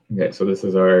Okay, so this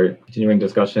is our continuing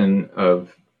discussion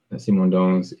of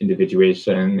Simondon's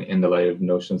individuation in the light of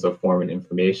notions of form and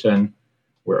information.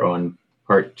 We're on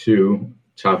part 2,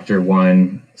 chapter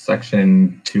 1,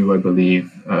 section 2, I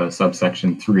believe,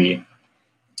 subsection 3.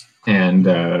 And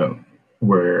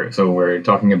we're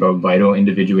talking about vital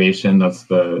individuation. That's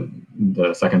the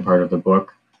second part of the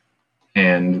book.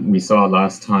 And we saw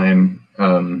last time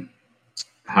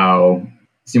how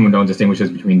Simondon distinguishes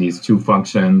between these two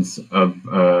functions of,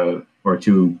 or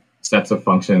two sets of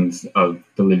functions of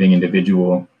the living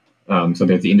individual. So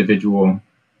there's the individual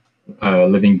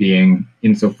living being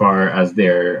insofar as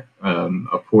they're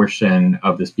a portion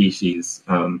of the species.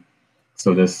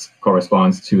 So this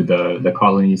corresponds to the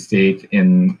colony state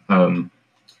in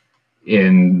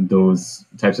those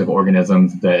types of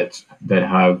organisms that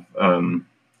have an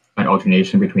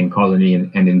alternation between colony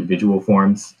and individual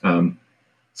forms.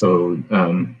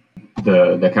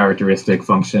 The characteristic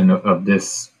function of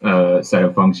this set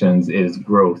of functions is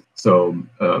growth. So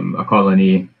a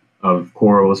colony of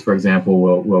corals, for example,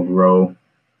 will grow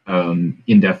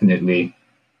indefinitely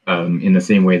in the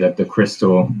same way that the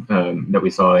crystal that we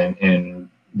saw in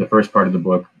the first part of the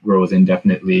book grows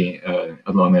indefinitely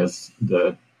as long as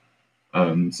the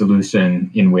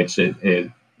solution in which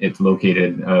it's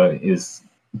located is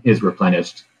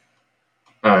replenished.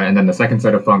 And then the second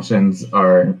set of functions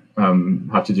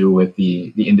have to do with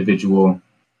the individual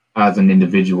as an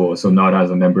individual, so not as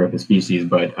a member of the species,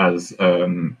 but as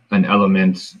an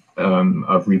element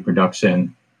of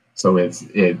reproduction. So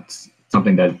it's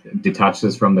something that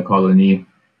detaches from the colony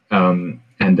and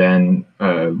then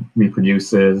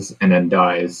reproduces and then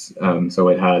dies. So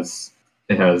it has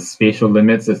spatial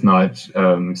limits. It's not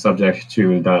subject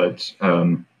to that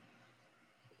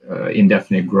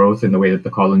indefinite growth in the way that the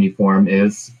colony form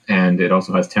is, and it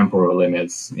also has temporal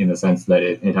limits in the sense that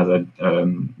it has a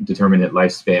determinate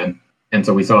lifespan. And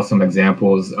so we saw some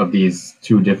examples of these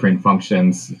two different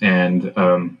functions, and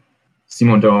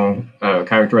Simondon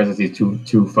characterizes these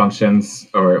two functions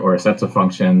or sets of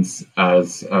functions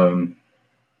as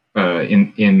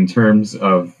in terms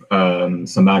of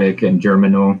somatic and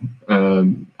germinal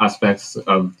aspects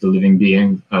of the living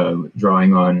being,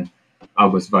 drawing on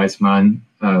August Weismann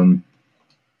and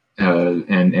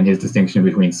his distinction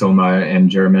between soma and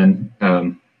germen.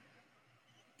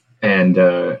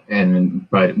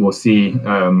 But we'll see,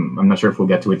 I'm not sure if we'll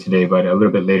get to it today, but a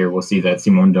little bit later we'll see that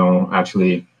Simondon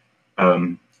actually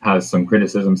has some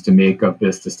criticisms to make of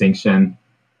this distinction.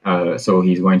 So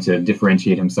he's going to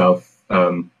differentiate himself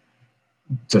to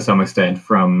some extent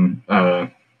from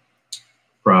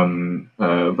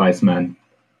Weismann.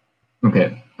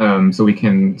 Okay, so we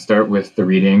can start with the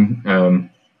reading.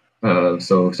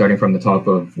 So starting from the top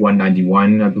of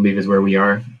 191, I believe is where we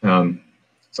are.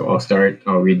 So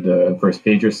I'll read the first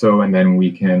page or so, and then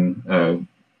we can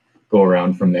go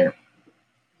around from there.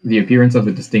 The appearance of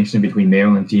the distinction between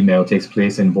male and female takes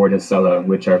place in Vorticella,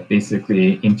 which are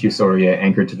basically infusoria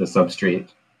anchored to the substrate.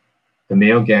 The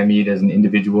male gamete is an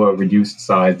individual of reduced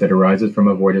size that arises from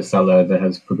a vorticella that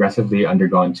has progressively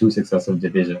undergone two successive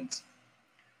divisions.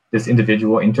 This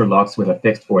individual interlocks with a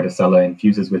fixed vorticella and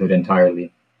fuses with it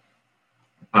entirely.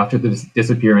 After the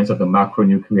disappearance of the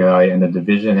macronuclei and the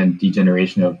division and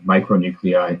degeneration of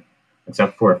micronuclei,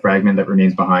 except for a fragment that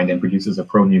remains behind and produces a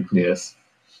pronucleus,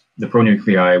 the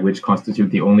pronuclei, which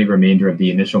constitute the only remainder of the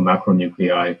initial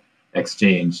macronuclei,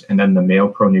 exchange, and then the male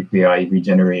pronuclei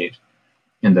regenerate,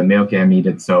 and the male gamete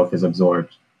itself is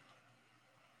absorbed.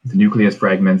 The nucleus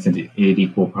fragments into 8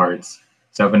 equal parts,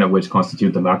 7 of which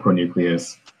constitute the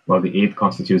macronucleus, while the 8th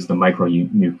constitutes the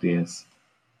micronucleus.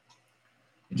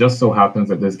 It just so happens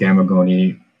that this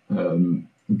gamogony,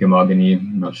 gamogony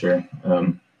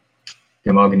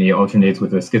alternates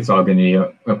with a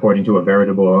schizogony according to a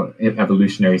veritable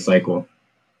evolutionary cycle.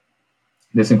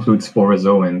 This includes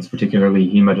sporozoans, particularly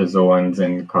hematozoans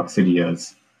and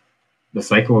coccidias. The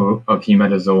cycle of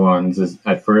hematozoans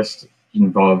at first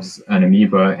involves an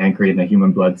amoeba anchored in a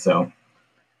human blood cell.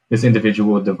 This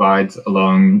individual divides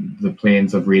along the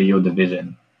planes of radial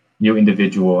division. New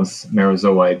individuals,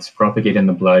 merozoites, propagate in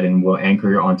the blood and will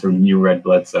anchor onto new red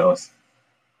blood cells.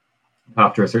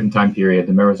 After a certain time period,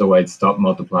 the merozoites stop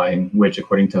multiplying, which,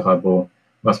 according to Rabot,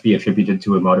 must be attributed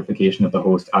to a modification of the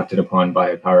host acted upon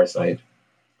by a parasite.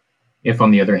 If,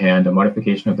 on the other hand, a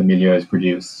modification of the milieu is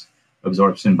produced,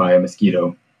 absorption by a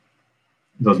mosquito,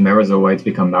 those merozoites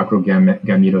become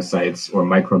macrogametocytes or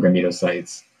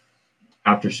microgametocytes.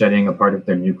 After shedding a part of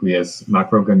their nucleus,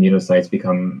 macrogametocytes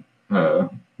become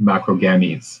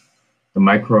macrogametes. The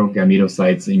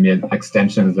microgametocytes emit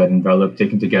extensions that envelop,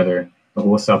 taken together, the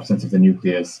whole substance of the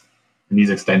nucleus, and these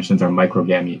extensions are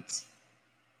microgametes.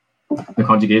 The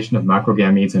conjugation of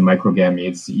macrogametes and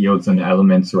microgametes yields an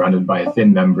element surrounded by a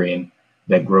thin membrane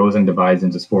that grows and divides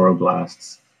into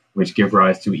sporoblasts, which give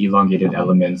rise to elongated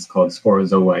elements called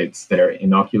sporozoites that are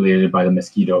inoculated by the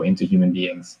mosquito into human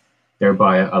beings,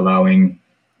 thereby allowing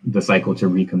the cycle to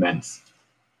recommence.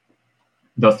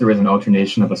 Thus, there is an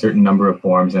alternation of a certain number of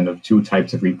forms and of two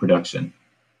types of reproduction.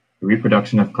 The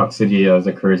reproduction of coccidias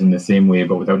occurs in the same way,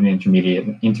 but without an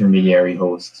intermediary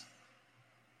host.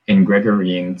 In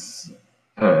gregarines,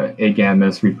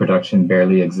 agamous reproduction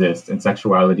barely exists, and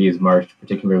sexuality is marked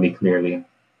particularly clearly.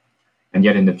 And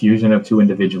yet, in the fusion of two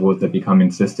individuals that become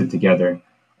encysted together,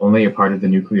 only a part of the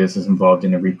nucleus is involved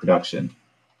in a reproduction.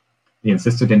 The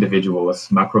encysted individuals,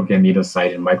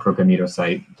 macrogametocyte and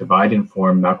microgametocyte, divide and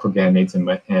form macrogametes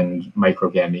and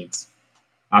microgametes.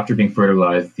 After being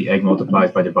fertilized, the egg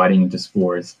multiplies by dividing into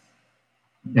spores,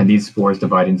 and these spores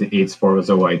divide into 8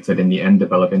 sporozoites that in the end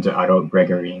develop into adult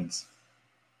gregarines.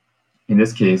 In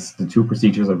this case, the two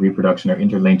procedures of reproduction are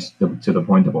interlinked to the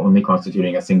point of only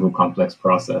constituting a single complex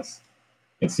process.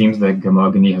 It seems that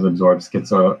gamogamy has absorbed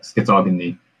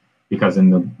schizogamy, because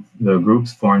in the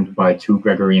groups formed by two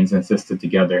gregarines encysted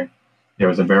together, there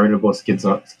is a veritable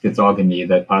schizogamy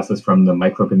that passes from the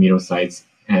microgametocytes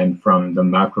and from the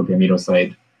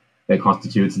macrogametocyte that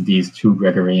constitutes these two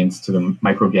gregarines to the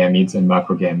microgametes and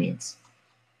macrogametes.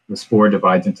 The spore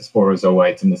divides into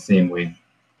sporozoites in the same way.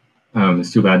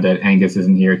 It's too bad that Angus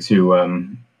isn't here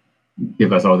to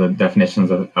give us all the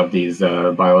definitions of these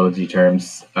biology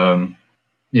terms.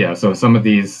 So some of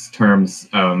these terms,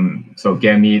 so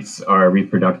gametes are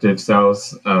reproductive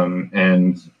cells,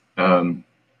 and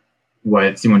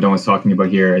what Simondon was talking about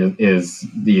here is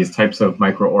these types of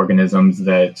microorganisms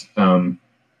that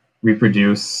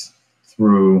reproduce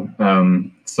through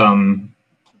some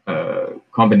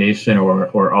combination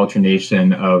or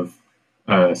alternation of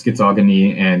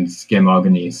schizogamy and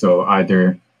gamogamy. So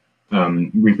either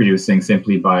reproducing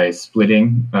simply by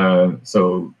splitting,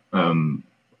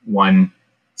 one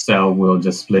cell will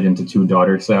just split into two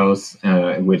daughter cells,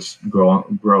 which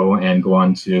grow and go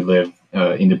on to live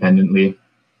independently.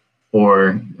 Or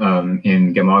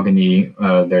in gamogamy,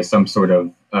 there's some sort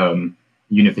of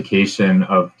unification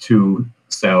of two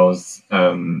cells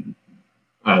at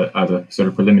a sort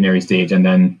of preliminary stage, and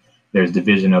then there's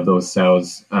division of those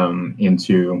cells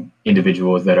into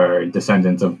individuals that are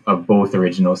descendants of both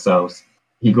original cells.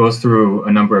 He goes through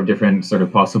a number of different sort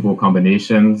of possible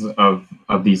combinations of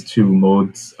these two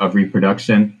modes of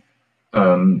reproduction.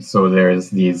 So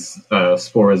there's these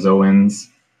sporozoans,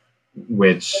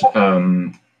 which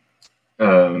and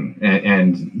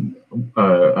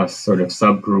a sort of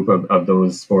subgroup of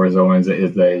those sporozoans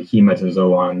is the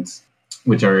hematozoans,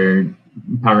 which are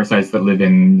parasites that live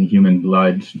in human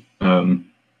blood, and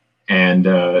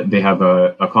they have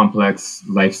a complex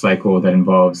life cycle that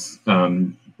involves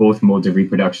both modes of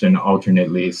reproduction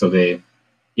alternately. So they,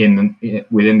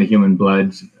 within the human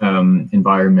blood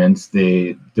environment,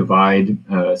 they divide,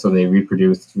 so they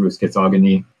reproduce through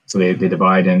schizogamy. So they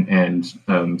divide and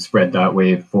spread that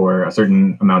way for a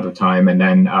certain amount of time, and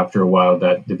then after a while,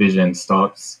 that division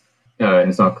stops. And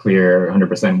it's not clear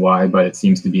 100% why, but it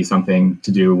seems to be something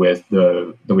to do with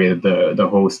the way that the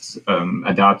host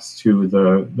adapts to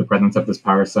the presence of this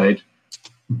parasite.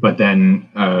 But then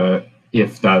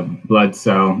if that blood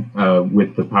cell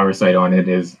with the parasite on it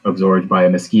is absorbed by a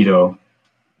mosquito,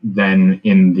 then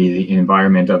in the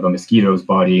environment of a mosquito's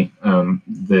body,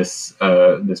 this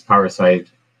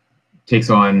parasite takes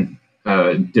on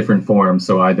different forms.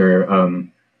 So either a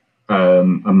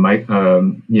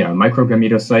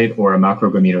microgametocyte or a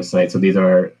macrogametocyte. So these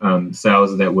are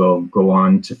cells that will go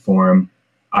on to form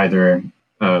either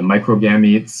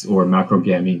microgametes or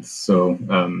macrogametes. So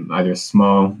either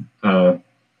small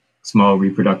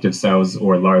reproductive cells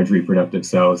or large reproductive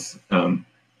cells,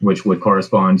 which would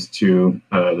correspond to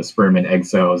the sperm and egg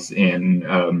cells in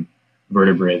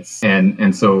vertebrates.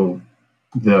 And so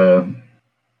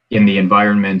in the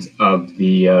environment of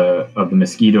the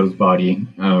mosquito's body,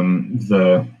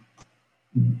 the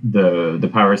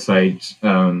parasite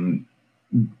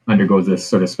undergoes this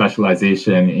sort of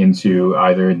specialization into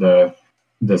either the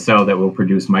cell that will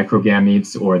produce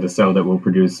microgametes or the cell that will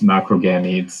produce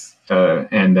macrogametes,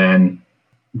 and then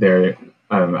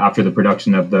after the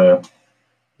production of the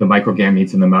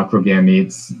microgametes and the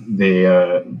macrogametes,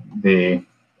 they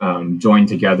join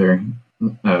together.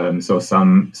 So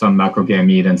some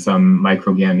macrogamete and some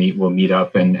microgamete will meet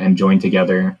up and join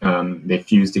together. They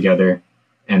fuse together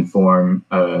and form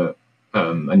a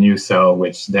new cell,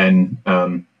 which then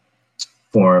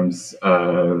forms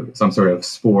some sort of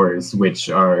spores,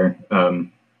 which are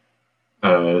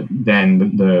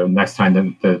then the next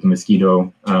time the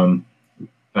mosquito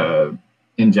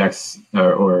injects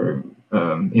or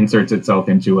inserts itself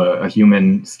into a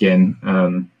human skin,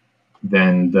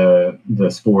 then the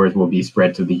spores will be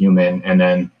spread to the human, and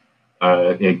then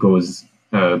it goes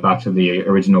back to the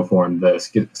original form, the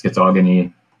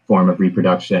schizogony form of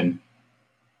reproduction,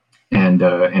 and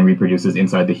reproduces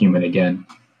inside the human again.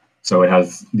 So it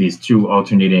has these two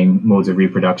alternating modes of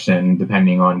reproduction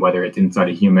depending on whether it's inside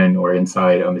a human or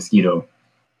inside a mosquito.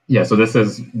 Yeah, so this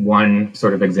is one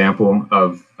sort of example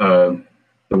of the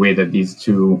way that these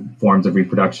two forms of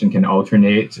reproduction can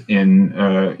alternate in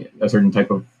a certain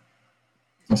type of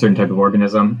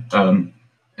organism.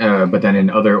 But then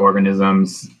in other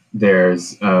organisms,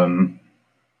 there's these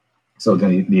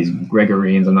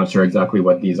gregarines. I'm not sure exactly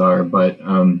what these are, but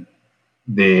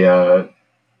they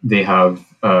have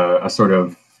a sort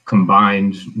of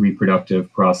combined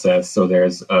reproductive process. So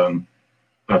there's a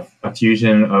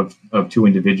fusion of two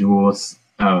individuals,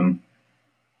 and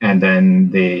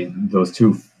then those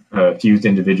two fused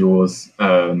individuals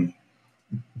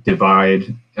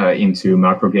divide into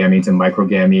macrogametes and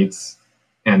microgametes,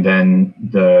 and then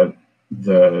the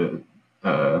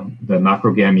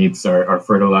macrogametes are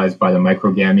fertilized by the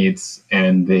microgametes,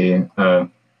 and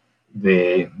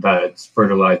that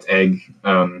fertilized egg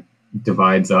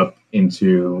divides up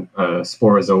into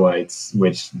sporozoites,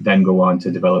 which then go on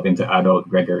to develop into adult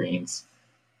gregarines.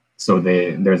 So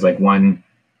there's like one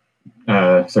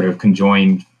sort of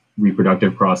conjoined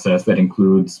reproductive process that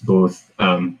includes both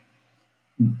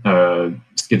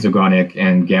schizogonic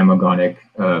and gammagonic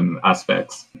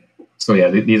aspects. So yeah,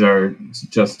 these are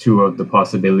just two of the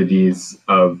possibilities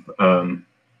of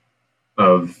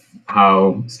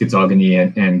how schizogony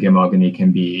and gammagony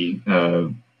can be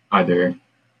either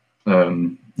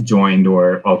joined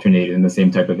or alternated in the same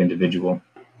type of individual.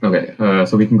 Okay,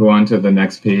 so we can go on to the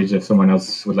next page if someone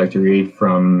else would like to read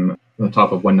from the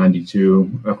top of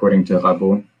 192, according to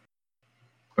Rabot.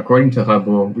 According to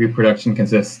Rabot,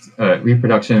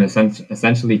 reproduction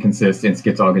essentially consists in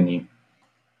schizogony.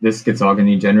 This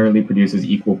schizogony generally produces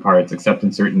equal parts, except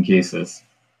in certain cases.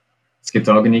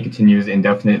 Schizogony continues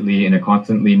indefinitely in a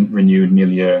constantly renewed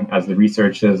milieu, as the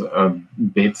researches of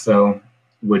Beitzel,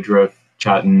 Woodruff,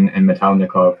 Chatton, and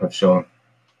Metalnikov have shown.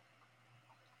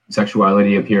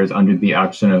 Sexuality appears under the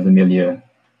action of the milieu.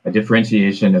 A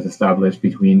differentiation is established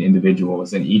between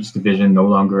individuals, and each division no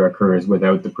longer occurs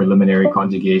without the preliminary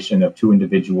conjugation of two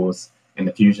individuals and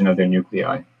the fusion of their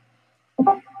nuclei.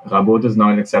 Rabot does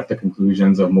not accept the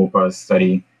conclusions of Maupas'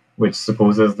 study, which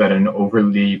supposes that an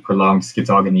overly prolonged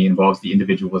schizogony involves the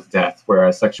individual's death,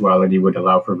 whereas sexuality would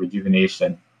allow for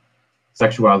rejuvenation.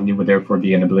 Sexuality would therefore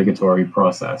be an obligatory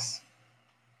process.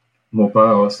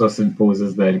 Maupas also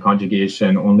supposes that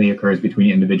conjugation only occurs between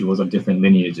individuals of different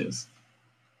lineages.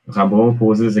 Rabot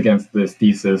opposes against this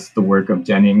thesis the work of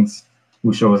Jennings,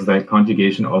 who shows that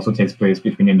conjugation also takes place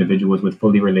between individuals with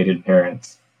fully related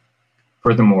parents.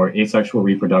 Furthermore, asexual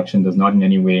reproduction does not in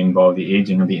any way involve the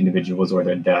aging of the individuals or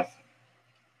their death.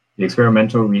 The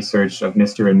experimental research of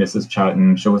Mr. and Mrs.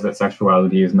 Chatton shows that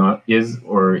sexuality is not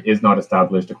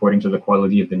established according to the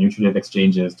quality of the nutritive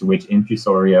exchanges to which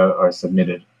infusoria are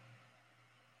submitted.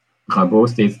 Rabot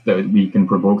states that we can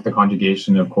provoke the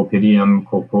conjugation of Colpidium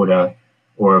colpoda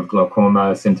or of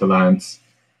Glaucoma scintillans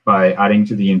by adding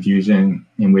to the infusion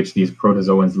in which these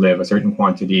protozoans live a certain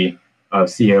quantity of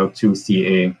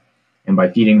Cl2Ca, and by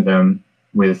feeding them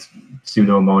with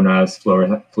Pseudomonas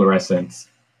fluorescens.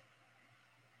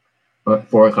 But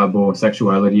for Rabot,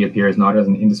 sexuality appears not as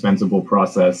an indispensable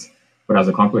process, but as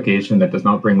a complication that does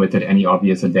not bring with it any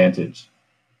obvious advantage.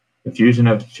 The fusion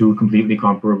of two completely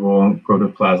comparable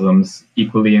protoplasms,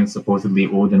 equally and supposedly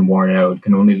old and worn out,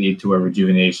 can only lead to a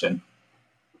rejuvenation.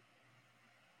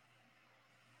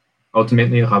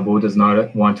 Ultimately, Rabot does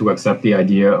not want to accept the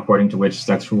idea according to which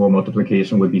sexual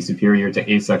multiplication would be superior to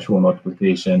asexual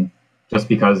multiplication, just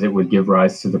because it would give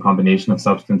rise to the combination of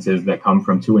substances that come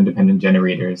from two independent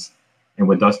generators, and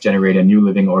would thus generate a new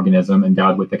living organism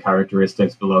endowed with the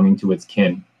characteristics belonging to its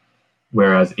kin,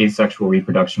 whereas asexual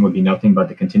reproduction would be nothing but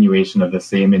the continuation of the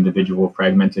same individual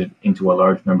fragmented into a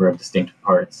large number of distinct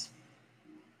parts.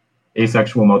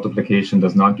 Asexual multiplication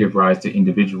does not give rise to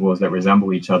individuals that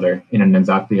resemble each other in an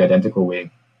exactly identical way.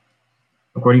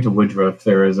 According to Woodruff,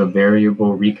 there is a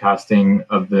variable recasting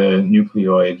of the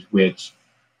nucleoid which,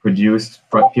 produced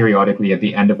periodically at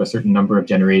the end of a certain number of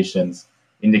generations,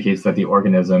 indicates that the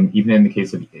organism, even in the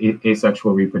case of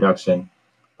asexual reproduction,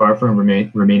 far from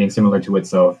remaining similar to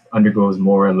itself, undergoes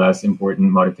more or less important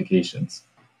modifications.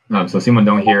 So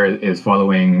Simondon here is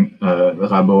following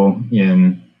Rabot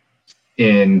in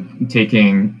in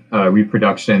taking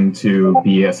reproduction to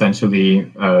be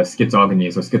essentially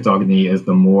schizogony. So schizogony is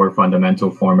the more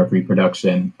fundamental form of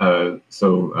reproduction.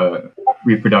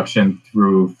 Reproduction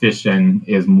through fission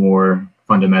is more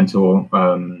fundamental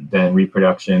than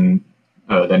reproduction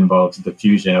that involves the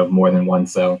fusion of more than one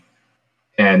cell.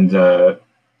 And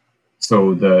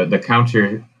so the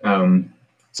counter,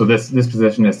 so this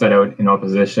position is set out in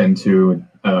opposition to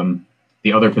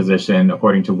the other position,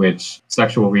 according to which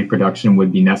sexual reproduction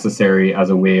would be necessary as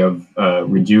a way of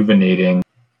rejuvenating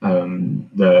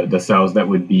the cells that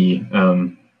would be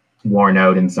worn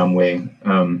out in some way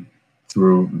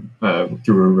through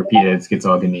repeated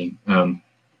schizogony.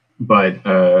 But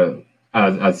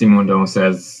as Simondon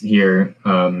says here,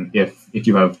 if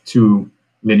you have two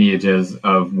lineages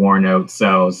of worn out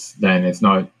cells, then it's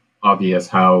not obvious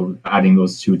how adding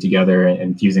those two together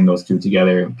and fusing those two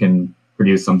together can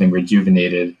produce something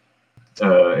rejuvenated.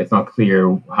 It's not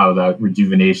clear how that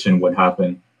rejuvenation would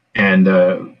happen. And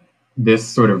this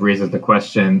sort of raises the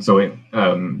question. So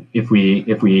if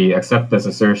we accept this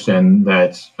assertion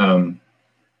that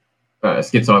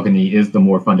schizogony is the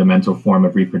more fundamental form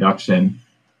of reproduction,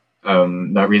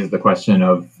 that raises the question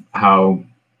of how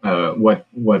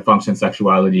what function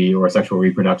sexuality or sexual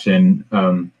reproduction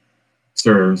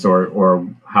serves, or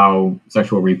how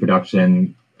sexual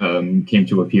reproduction came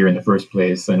to appear in the first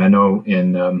place. And I know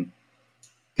in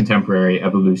contemporary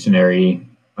evolutionary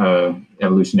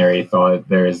thought,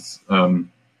 there's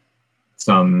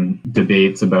some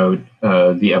debates about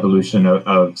the evolution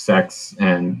of sex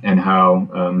and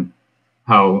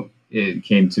how it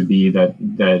came to be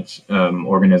that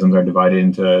organisms are divided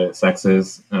into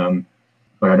sexes,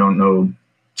 but I don't know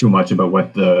too much about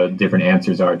what the different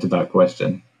answers are to that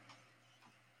question.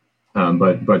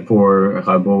 But for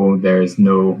Rabot, there's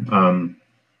no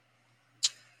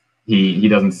he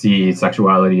doesn't see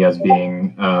sexuality as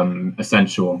being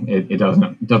essential. It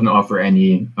doesn't offer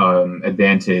any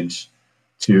advantage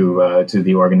to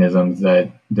the organisms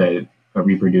that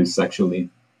reproduce sexually.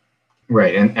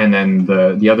 Right, and then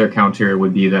the other counter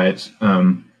would be that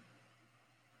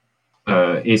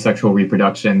asexual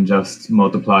reproduction just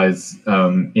multiplies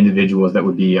individuals that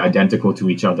would be identical to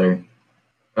each other,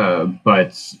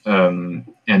 and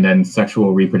then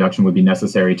sexual reproduction would be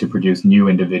necessary to produce new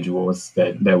individuals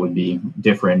that would be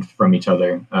different from each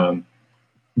other.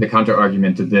 The counter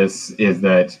argument to this is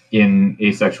that in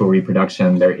asexual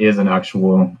reproduction, there is an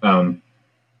actual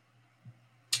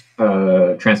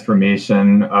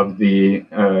transformation of the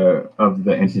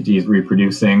entities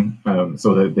reproducing,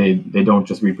 so that they don't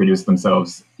just reproduce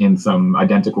themselves in some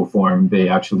identical form. They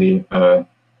actually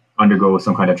undergo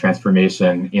some kind of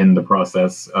transformation in the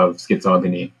process of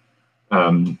schizogony,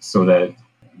 so that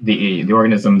the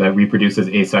organism that reproduces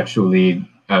asexually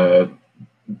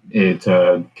it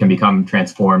can become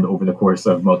transformed over the course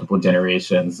of multiple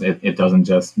generations. It doesn't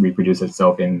just reproduce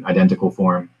itself in identical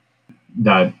form.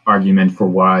 That argument for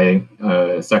why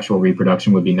sexual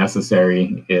reproduction would be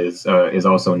necessary is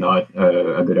also not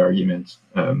a good argument,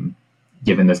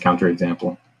 given this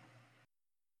counterexample.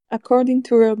 According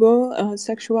to Rabot,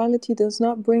 sexuality does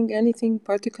not bring anything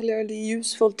particularly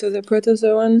useful to the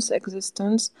protozoan's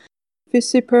existence.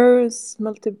 Fissiparous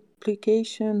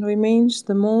multiplication remains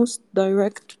the most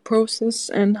direct process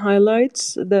and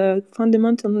highlights the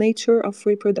fundamental nature of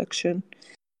reproduction.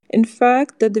 In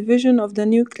fact, the division of the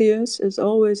nucleus is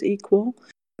always equal,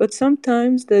 but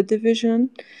sometimes the division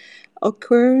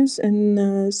occurs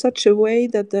in such a way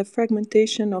that the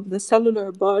fragmentation of the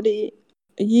cellular body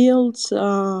yields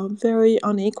very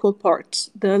unequal parts.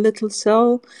 The little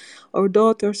cell or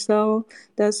daughter cell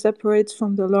that separates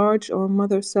from the large or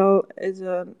mother cell is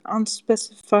an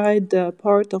unspecified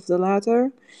part of the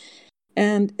latter,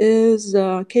 and is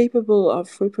capable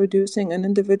of reproducing an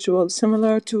individual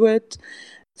similar to it.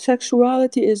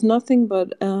 Sexuality is nothing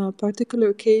but a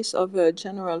particular case of a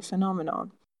general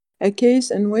phenomenon, a case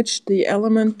in which the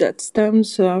element that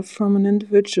stems from an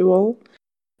individual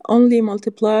only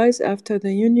multiplies after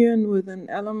the union with an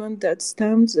element that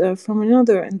stems from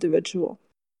another individual.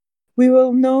 We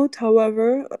will note,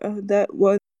 however, that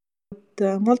what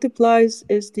multiplies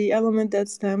is the element that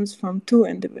stems from two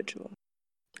individuals.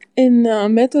 In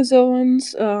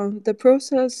metazoans, the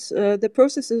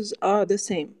processes are the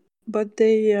same, but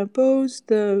they pose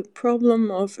the problem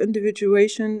of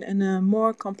individuation in a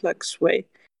more complex way.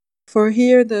 For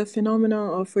here, the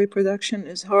phenomena of reproduction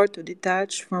is hard to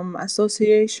detach from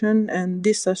association and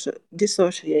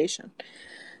dissociation,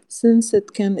 since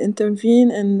it can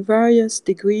intervene in various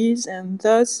degrees and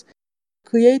thus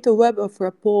create a web of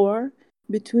rapport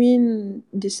between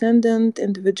descendant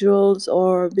individuals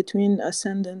or between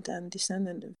ascendant and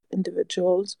descendant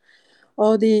individuals,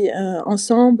 or the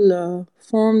ensemble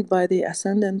formed by the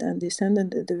ascendant and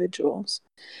descendant individuals.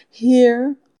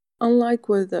 Here, unlike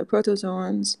with the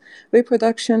protozoans,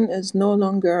 reproduction is no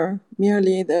longer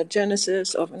merely the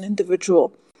genesis of an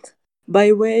individual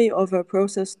by way of a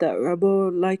process that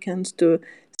Rabo likens to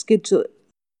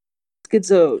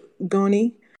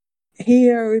schizogony.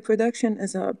 Here, reproduction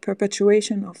is a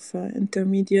perpetuation of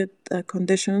intermediate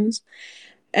conditions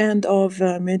and of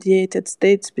mediated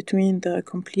states between the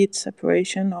complete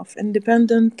separation of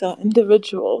independent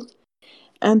individuals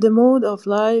and the mode of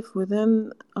life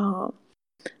within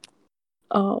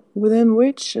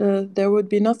which there would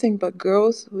be nothing but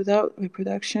growth without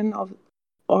reproduction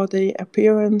or the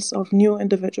appearance of new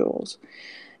individuals.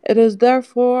 It is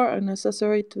therefore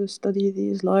necessary to study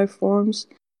these life forms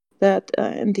that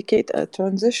indicate a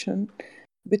transition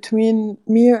between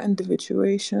mere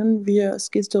individuation via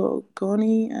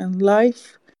schizogony and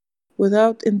life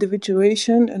without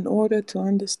individuation in order to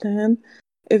understand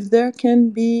if there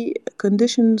can be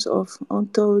conditions of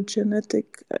ontogenetic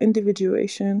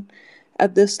individuation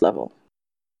at this level.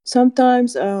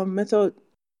 Sometimes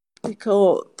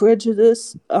methodological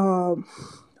prejudice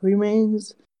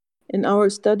remains in our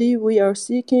study. We are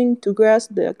seeking to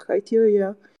grasp the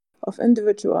criteria of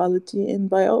individuality in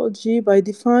biology by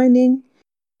defining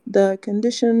the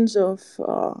conditions of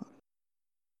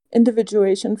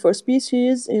individuation for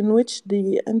species in which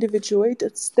the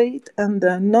individuated state and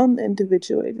the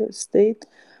non-individuated state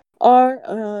are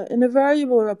in a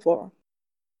variable rapport.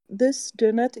 This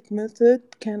genetic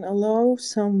method can allow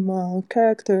some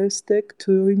characteristic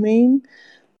to remain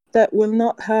that will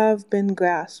not have been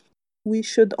grasped. We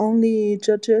should only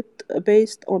judge it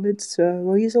based on its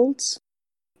results,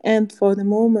 and for the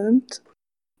moment,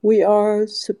 we are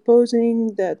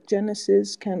supposing that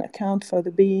Genesis can account for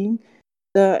the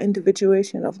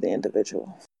individuation of the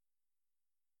individual.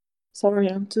 Sorry,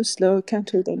 I'm too slow,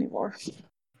 can't read anymore.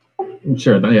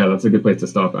 Sure, yeah, that's a good place to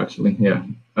stop, actually. Yeah.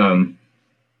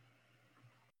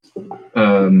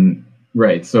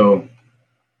 Right, so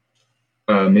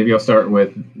maybe I'll start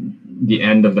with the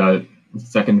end of that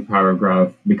second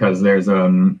paragraph because there's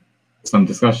some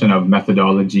discussion of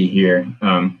methodology here.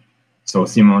 So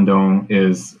Simondon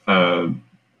is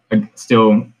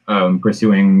still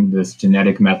pursuing this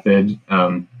genetic method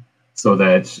so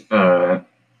that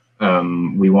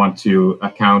we want to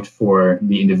account for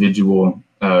the individual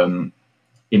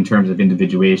in terms of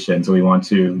individuation. So we want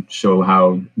to show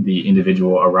how the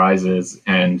individual arises,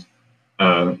 and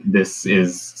this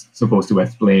is supposed to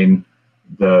explain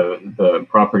the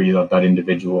properties of that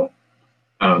individual.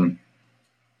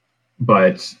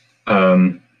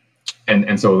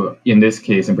 And so in this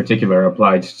case in particular,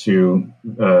 applied to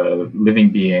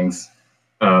living beings,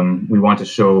 we want to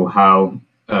show how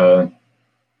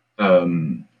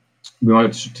we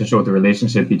want to show the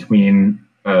relationship between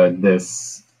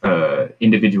this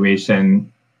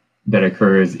individuation that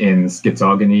occurs in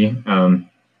schizogony,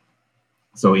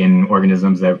 so in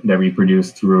organisms that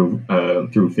reproduce through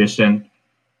fission.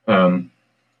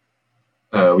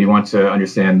 We want to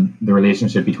understand the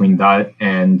relationship between that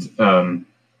and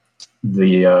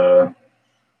the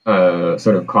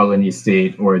sort of colony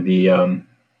state, or the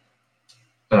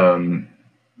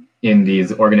in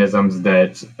these organisms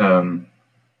that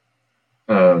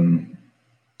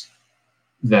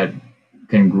that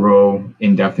can grow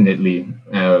indefinitely,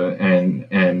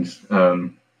 and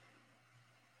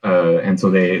so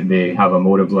they have a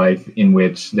mode of life in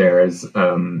which there's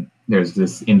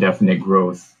this indefinite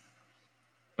growth,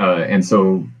 and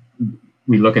so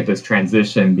we look at this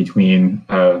transition between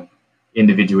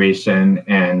individuation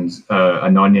and a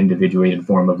non-individuated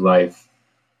form of life,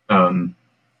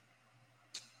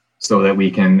 so that we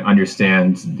can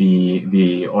understand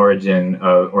the origin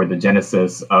or the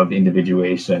genesis of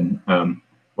individuation,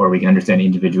 or we can understand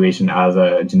individuation as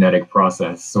a genetic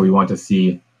process. So we want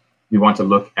to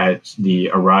look at the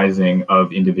arising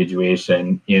of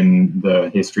individuation in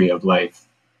the history of life.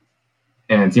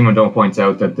 And Simondon points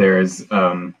out that there's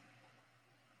a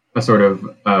sort of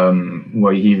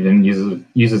what he even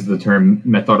uses the term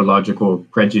methodological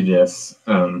prejudice.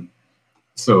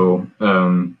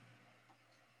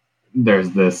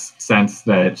 There's this sense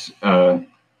that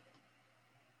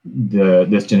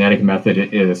this genetic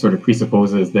method sort of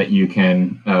presupposes that you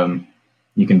can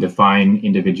define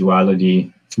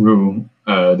individuality through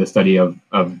the study of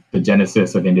the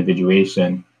genesis of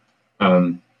individuation,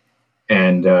 and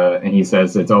he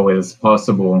says it's always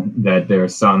possible that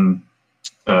there's some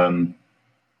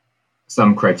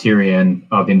criterion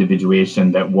of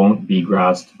individuation that won't be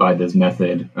grasped by this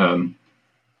method,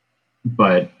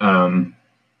 but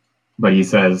he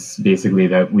says basically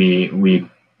that we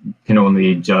can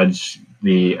only judge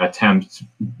the attempt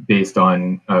based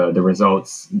on the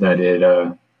results that it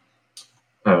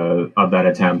of that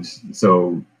attempt.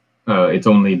 So it's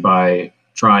only by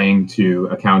trying to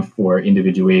account for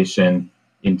individuation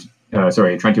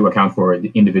trying to account for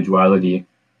the individuality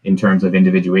in terms of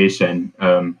individuation.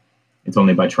 It's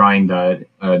only by trying that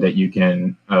that you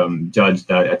can judge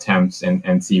that attempt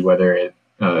and see whether it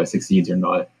succeeds or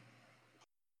not.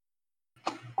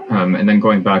 And then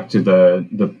going back to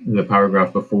the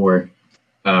paragraph before,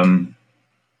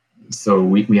 so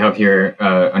we have here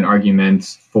an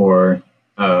argument for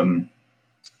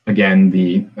again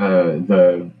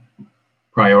the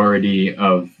priority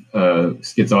of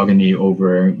schizogony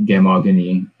over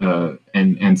gamogony,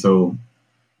 and so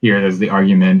here there's the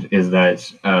argument is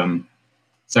that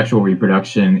sexual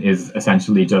reproduction is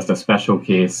essentially just a special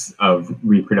case of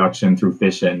reproduction through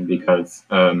fission, because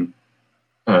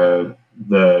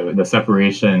the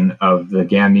separation of the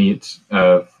gamete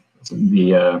of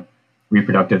the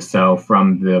reproductive cell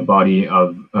from the body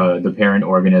of the parent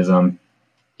organism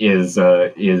is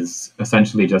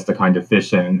essentially just a kind of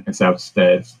fission, except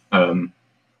that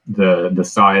the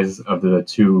size of the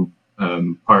two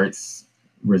parts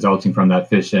resulting from that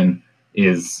fission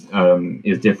is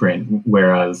different.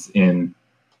 Whereas in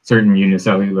certain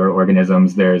unicellular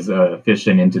organisms, there's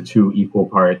fission into two equal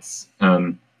parts,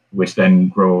 which then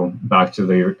grow back to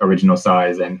the original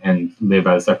size and live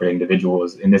as separate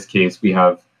individuals. In this case, we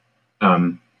have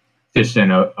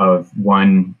fission of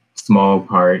one small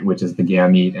part, which is the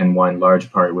gamete, and one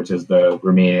large part, which is the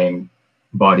remaining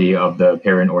body of the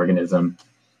parent organism.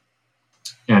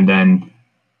 And then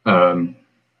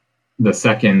the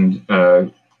second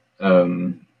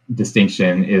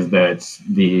distinction is that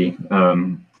the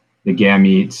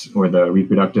gamete, or the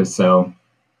reproductive cell,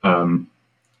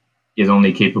 is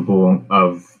only capable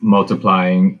of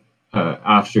multiplying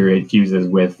after it fuses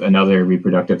with another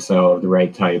reproductive cell of the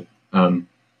right type.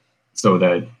 So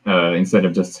that instead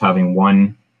of just having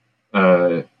one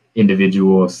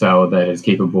individual cell that is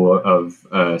capable of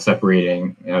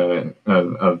separating,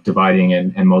 of dividing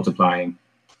and multiplying,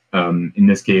 in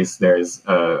this case, there's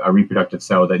a reproductive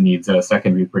cell that needs a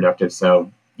second reproductive cell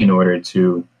in order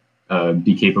to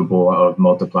be capable of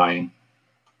multiplying.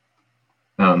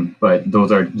 But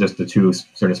those are just the two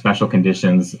sort of special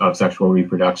conditions of sexual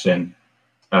reproduction,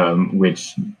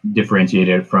 which differentiate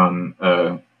it from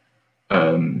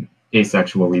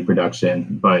asexual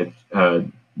reproduction. But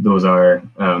those are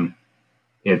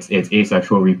it's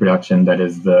asexual reproduction that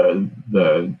is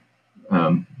the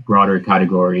broader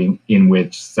category in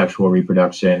which sexual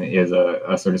reproduction is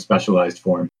a sort of specialized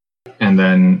form. And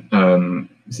then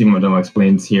Simondon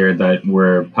explains here that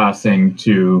we're passing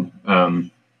to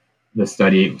the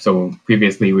study. So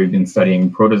previously we've been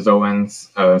studying protozoans,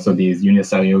 so these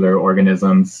unicellular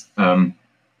organisms, and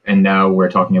now we're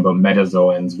talking about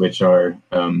metazoans, which are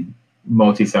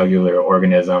multicellular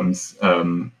organisms,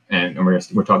 and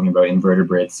we're talking about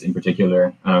invertebrates in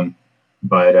particular.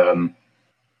 But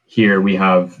here we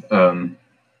have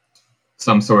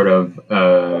some sort of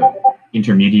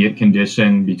intermediate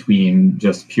condition between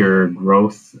just pure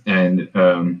growth and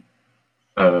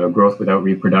growth without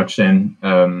reproduction,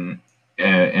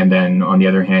 and then on the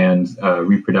other hand,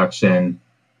 reproduction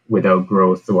without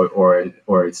growth,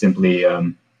 or simply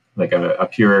like a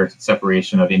pure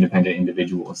separation of independent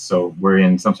individuals. So we're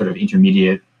in some sort of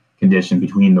intermediate condition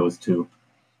between those two.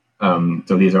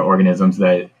 So these are organisms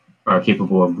that are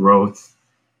capable of growth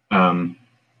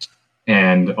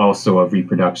and also of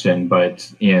reproduction,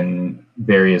 but in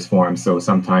various forms. So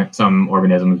sometimes some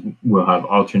organisms will have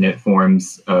alternate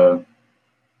forms,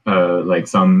 like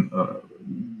some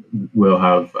will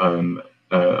have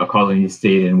a colony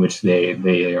state in which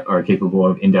they are capable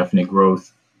of indefinite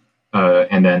growth,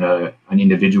 and then an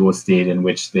individual state in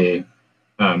which they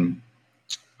are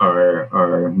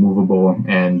movable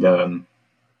and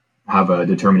have a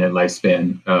determinate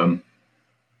lifespan.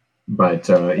 But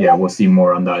we'll see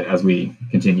more on that as we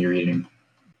continue reading.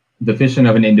 The fission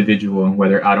of an individual,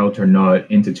 whether adult or not,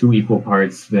 into two equal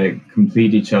parts that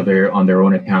complete each other on their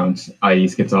own account, i.e.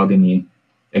 schizogony,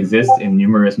 exists in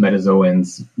numerous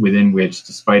metazoans, within which,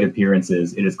 despite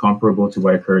appearances, it is comparable to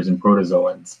what occurs in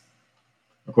protozoans.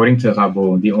 According to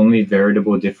Rabot, the only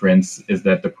veritable difference is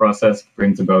that the process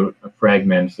brings about a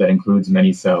fragment that includes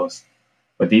many cells,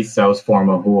 but these cells form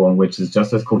a whole which is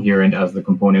just as coherent as the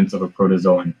components of a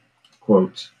protozoan.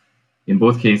 Quote, in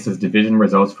both cases, division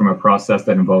results from a process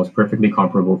that involves perfectly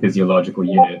comparable physiological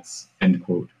units, end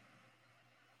quote.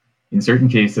 In certain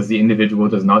cases, the individual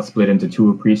does not split into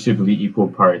two appreciably equal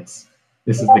parts.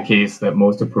 This is the case that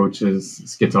most approaches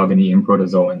schizogony in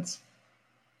protozoans.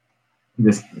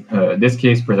 This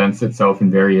case presents itself in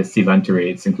various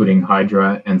coelenterates, including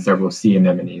hydra and several sea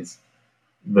anemones.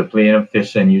 The plane of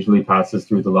fission usually passes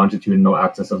through the longitudinal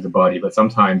axis of the body, but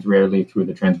sometimes, rarely, through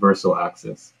the transversal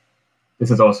axis.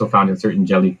 This is also found in certain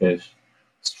jellyfish,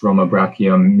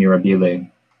 Stromobrachium mirabile.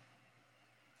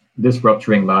 This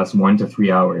rupturing lasts 1 to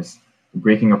 3 hours. The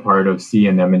breaking apart of sea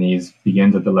anemones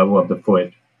begins at the level of the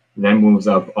foot, then moves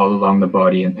up all along the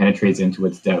body and penetrates into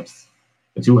its depths.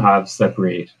 The two halves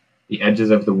separate. The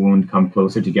edges of the wound come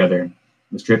closer together.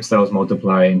 The strip cells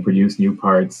multiply and produce new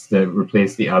parts that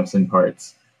replace the absent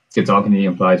parts. Schizogony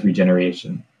implies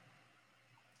regeneration.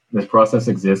 This process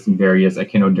exists in various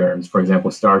echinoderms, for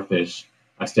example, starfish,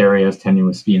 Asterias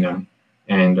tenuispina,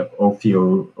 and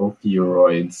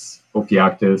ophiuroids,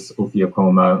 Ophiactis,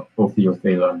 Ophiocoma,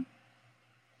 Ophiothala.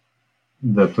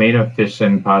 The plane of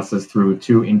fission passes through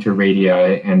two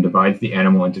interradii and divides the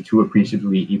animal into two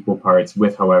appreciably equal parts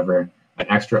with, however, an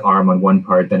extra arm on one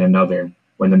part than another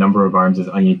when the number of arms is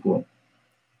unequal.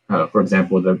 For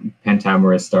example, the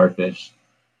Pentamerous starfish.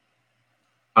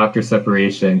 After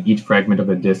separation, each fragment of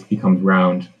the disc becomes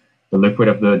round. The liquid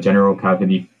of the general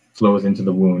cavity flows into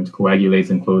the wound, coagulates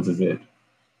and closes it.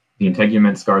 The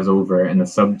integument scars over, and the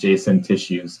subjacent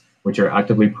tissues, which are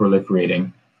actively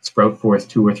proliferating, sprout forth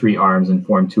 2 or 3 arms and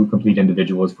form 2 complete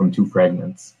individuals from 2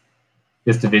 fragments.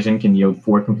 This division can yield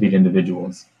 4 complete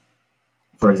individuals.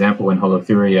 For example, in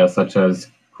Holothuria, such as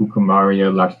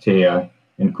Cucumaria lactea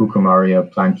and Cucumaria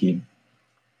planki.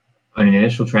 An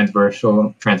initial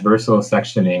transversal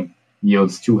sectioning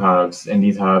yields 2 halves, and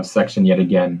these halves section yet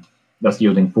again, thus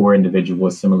yielding 4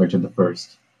 individuals similar to the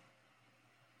first.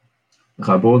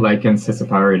 Rabot likens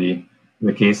scissiparity,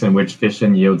 the case in which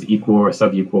fission yields equal or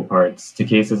subequal parts, to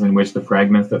cases in which the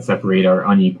fragments that separate are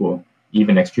unequal,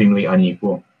 even extremely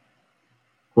unequal.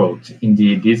 Quote,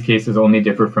 indeed, these cases only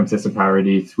differ from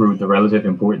scissiparity through the relative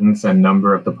importance and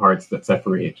number of the parts that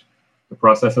separate. The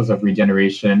processes of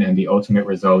regeneration and the ultimate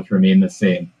result remain the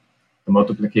same, the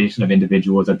multiplication of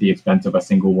individuals at the expense of a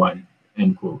single one,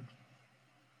 end quote.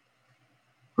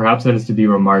 Perhaps it is to be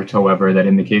remarked, however, that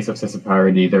in the case of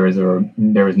scissiparity,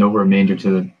 there is no remainder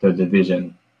to the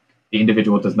division. The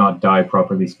individual does not die,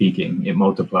 properly speaking, it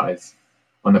multiplies.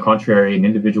 On the contrary, an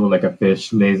individual like a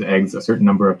fish lays eggs a certain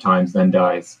number of times, then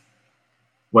dies.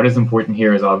 What is important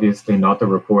here is obviously not the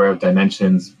rapport of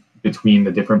dimensions between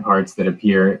the different parts that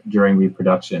appear during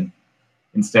reproduction.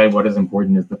 Instead, what is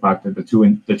important is the fact that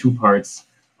the two parts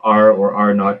are or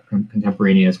are not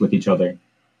contemporaneous with each other.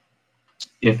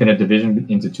 If in a division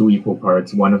into 2 equal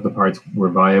parts, one of the parts were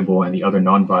viable and the other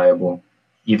non-viable,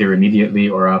 either immediately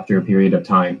or after a period of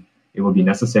time, it will be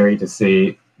necessary to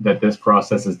say that this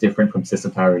process is different from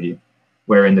scissiparity,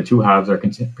 wherein the 2 halves are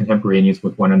contemporaneous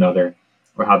with one another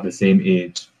or have the same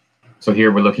age. So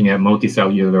here we're looking at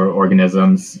multicellular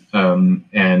organisms,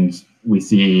 and we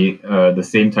see the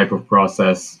same type of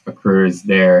process occurs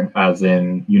there as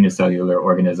in unicellular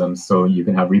organisms. So you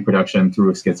can have reproduction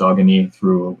through schizogony,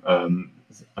 through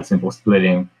a simple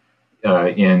splitting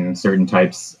in certain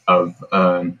types of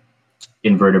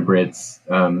invertebrates.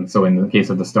 So in the case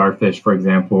of the starfish, for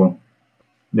example,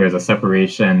 there's a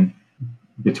separation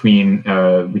between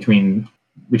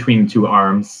 2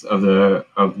 arms of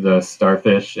the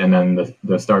starfish, and then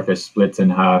the starfish splits in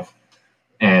half,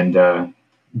 and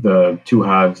the 2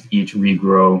 halves each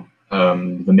regrow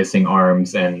the missing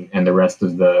arms and the rest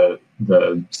of the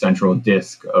central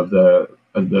disc of the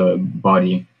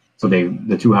body. So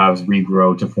the 2 halves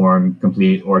regrow to form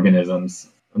complete organisms.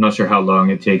 I'm not sure how long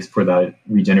it takes for that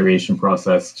regeneration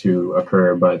process to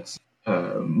occur, but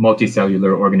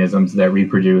multicellular organisms that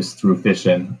reproduce through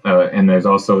fission, and there's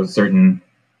also certain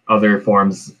other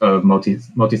forms of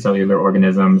multicellular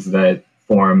organisms that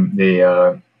form they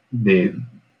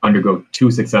undergo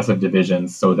 2 successive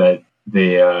divisions so that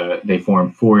they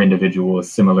form 4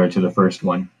 individuals similar to the first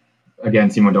one. Again,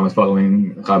 Simondon is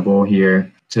following Rabot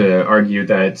here to argue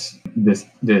that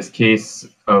this case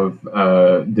of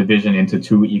division into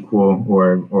 2 equal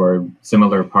or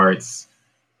similar parts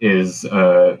is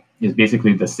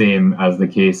basically the same as the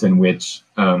case in which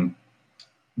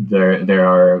there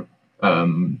are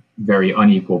very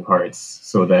unequal parts,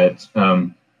 so that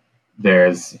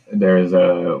there's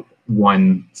a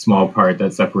one small part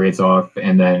that separates off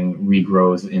and then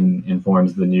regrows and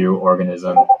forms the new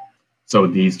organism. So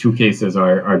these 2 cases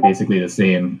are basically the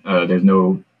same. There's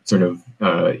no sort of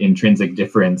intrinsic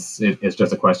difference. It's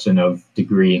just a question of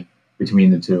degree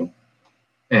between the 2.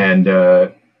 And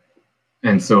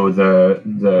so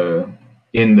the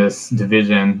in this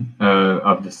division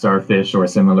of the starfish or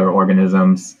similar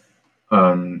organisms,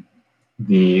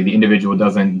 the individual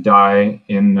doesn't die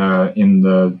in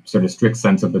the sort of strict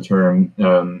sense of the term.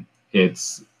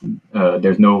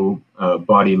 there's no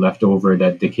body left over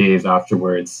that decays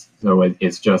afterwards. So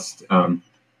it's just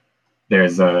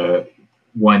there's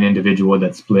one individual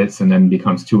that splits and then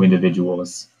becomes two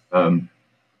individuals.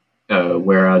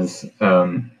 Whereas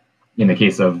in the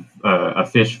case of a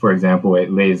fish, for example,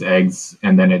 it lays eggs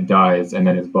and then it dies and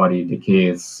then its body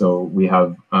decays. So we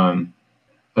have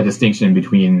a distinction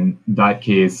between that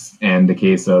case and the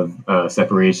case of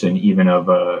separation, even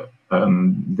of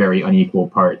very unequal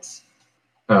parts.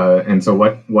 And so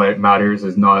what matters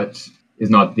is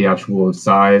not the actual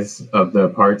size of the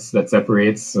parts that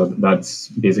separates. So that's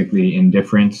basically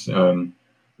indifferent.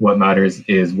 What matters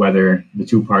is whether the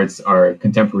two parts are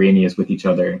contemporaneous with each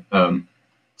other.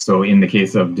 So in the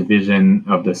case of division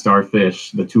of the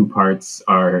starfish, the two parts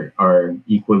are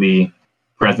equally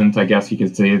present, I guess you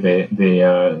could say.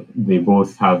 They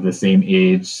both have the same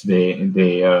age.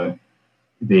 They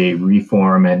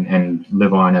reform and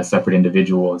live on as separate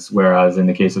individuals. Whereas in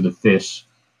the case of the fish,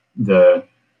 the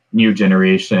new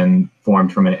generation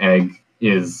formed from an egg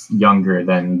is younger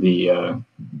than the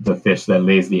fish that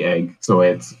lays the egg. So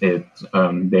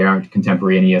they aren't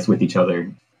contemporaneous with each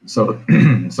other. So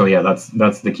so yeah,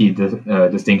 that's the key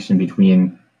distinction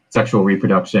between sexual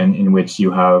reproduction, in which you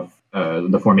have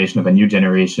the formation of a new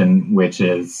generation, which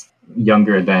is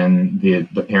younger than the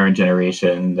parent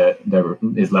generation that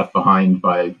is left behind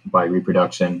by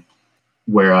reproduction.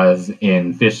 Whereas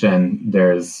in fission,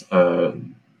 there's a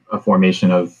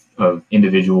formation of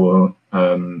individual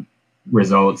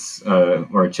results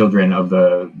or children of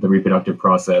the reproductive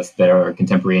process that are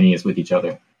contemporaneous with each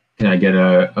other. Can I get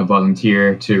a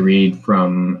volunteer to read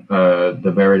from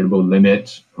the veritable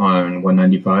limit on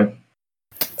 195?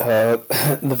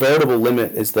 The veritable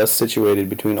limit is thus situated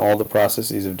between all the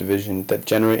processes of division that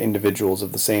generate individuals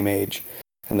of the same age,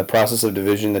 and the process of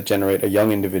division that generate a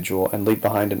young individual and leave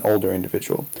behind an older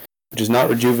individual, which is not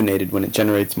rejuvenated when it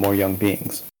generates more young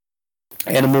beings.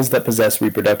 Animals that possess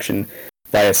reproduction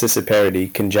via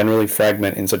scissiparity can generally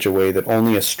fragment in such a way that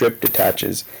only a strip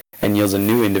detaches and yields a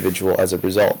new individual as a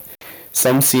result.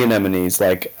 Some sea anemones,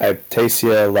 like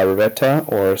Aiptasia lariveta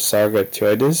or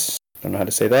Sargatioides, I don't know how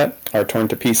to say that, are torn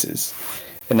to pieces.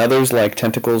 In others, the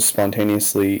tentacles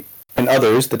spontaneously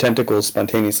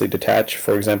detach,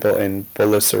 for example in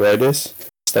Polyceroides,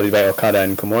 studied by Okada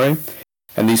and Komori,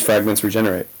 and these fragments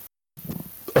regenerate.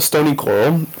 A stony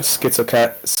coral,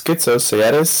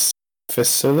 Schizocyatis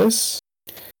physalis,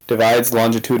 divides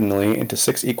longitudinally into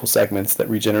 6 equal segments that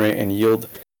regenerate and yield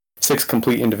 6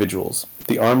 complete individuals.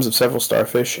 The arms of several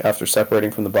starfish, after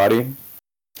separating from the body,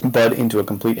 bud into a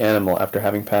complete animal after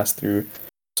having passed through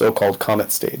so-called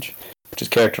comet stage, which is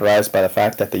characterized by the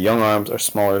fact that the young arms are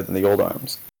smaller than the old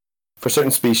arms. For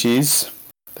certain species,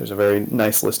 there's a very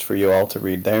nice list for you all to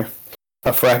read there,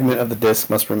 a fragment of the disc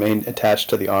must remain attached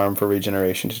to the arm for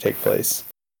regeneration to take place.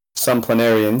 Some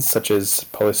planarians, such as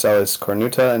Polycelis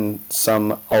cornuta and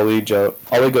some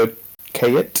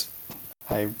oligochaete,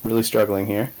 I'm really struggling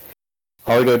here,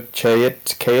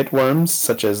 oligochaete worms,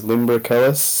 such as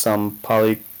Lumbricolis, some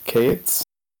polychaetes,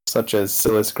 such as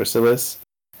Scilus gracilis,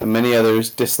 and many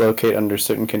others dislocate under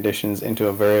certain conditions into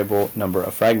a variable number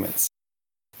of fragments.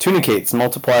 Tunicates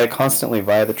multiply constantly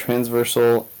via the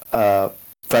transversal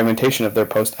fragmentation of their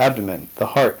post-abdomen. The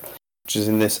heart, which is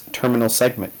in this terminal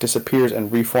segment, disappears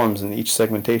and reforms in each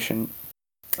segmentation.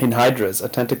 In hydras, a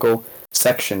tentacle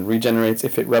section regenerates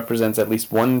if it represents at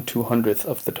least 1/200th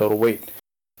of the total weight.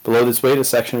 Below this weight, a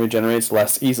section regenerates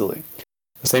less easily.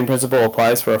 The same principle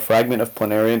applies for a fragment of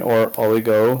planarian or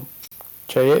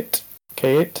oligochaete.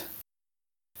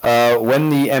 When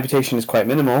the amputation is quite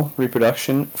minimal,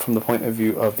 reproduction, from the point of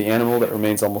view of the animal that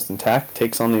remains almost intact,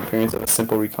 takes on the appearance of a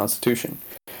simple reconstitution.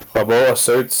 Rabot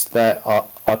asserts that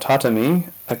autotomy,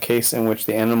 a case in which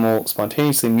the animal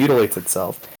spontaneously mutilates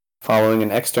itself following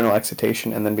an external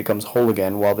excitation and then becomes whole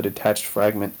again while the detached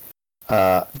fragment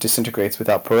disintegrates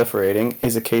without proliferating,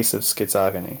 is a case of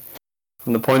schizogony.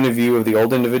 From the point of view of the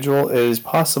old individual, it is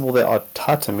possible that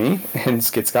autotomy and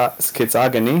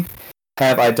schizogony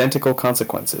have identical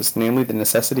consequences, namely the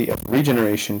necessity of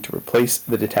regeneration to replace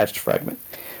the detached fragment.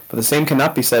 But the same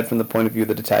cannot be said from the point of view of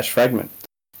the detached fragment.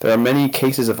 There are many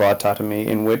cases of autotomy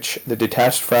in which the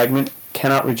detached fragment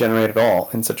cannot regenerate at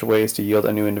all in such a way as to yield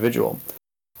a new individual.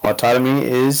 Autotomy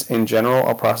is, in general,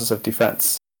 a process of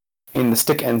defense. In the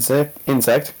stick insect,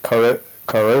 Carosius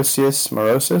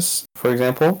morosus, for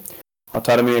example,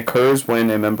 autotomy occurs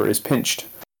when a member is pinched.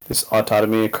 This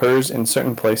autotomy occurs in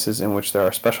certain places in which there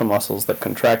are special muscles that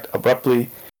contract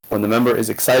abruptly when the member is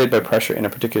excited by pressure in a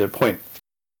particular point,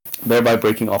 thereby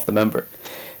breaking off the member.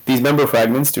 These member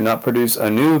fragments do not produce a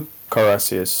new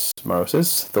Carassius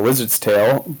morosus, the lizard's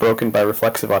tail, broken by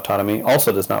reflexive autotomy,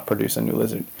 also does not produce a new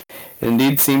lizard. It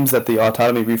indeed seems that the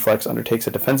autotomy reflex undertakes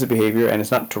a defensive behavior and is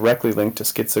not directly linked to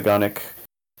schizogonic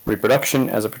reproduction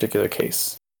as a particular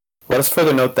case. Let us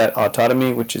further note that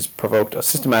autotomy, which is provoked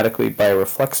systematically by a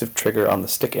reflexive trigger on the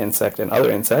stick insect and other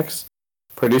insects,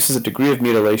 produces a degree of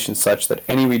mutilation such that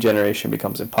any regeneration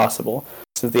becomes impossible,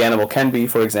 since the animal can be,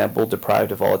 for example,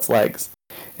 deprived of all its legs.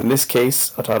 In this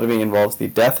case, autotomy involves the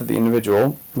death of the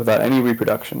individual without any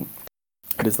reproduction.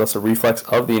 It is thus a reflex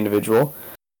of the individual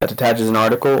that detaches an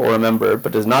article or a member,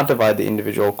 but does not divide the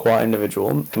individual qua individual,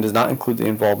 and does not include the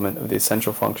involvement of the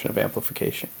essential function of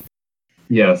amplification.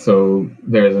 Yeah, so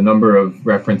there's a number of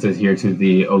references here to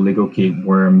the oligochaete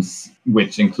worms,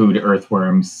 which include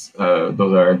earthworms.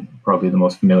 Those are probably the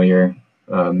most familiar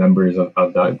members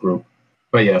of that group.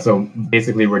 But yeah, so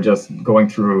basically we're just going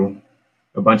through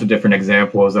a bunch of different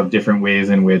examples of different ways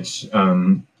in which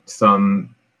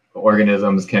some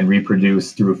organisms can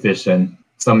reproduce through fission.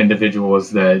 Some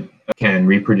individuals that can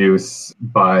reproduce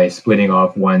by splitting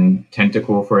off one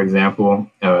tentacle, for example,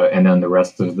 and then the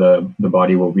rest of the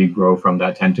body will regrow from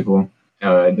that tentacle.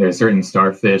 There's certain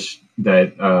starfish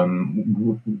that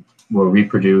will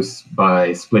reproduce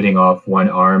by splitting off one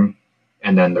arm,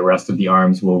 and then the rest of the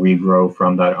arms will regrow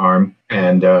from that arm.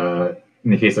 And in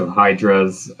the case of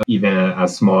hydras, even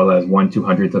as small as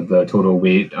 1/200th of the total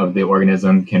weight of the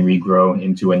organism can regrow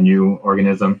into a new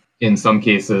organism. In some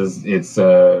cases, it's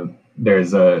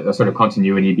there's a sort of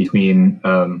continuity between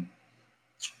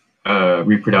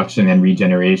reproduction and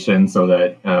regeneration, so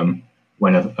that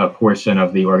when a portion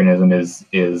of the organism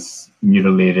is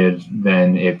mutilated,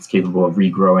 then it's capable of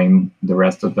regrowing the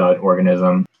rest of that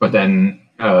organism. But then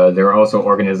there are also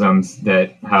organisms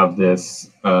that have this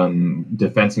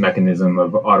defense mechanism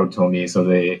of autotomy, so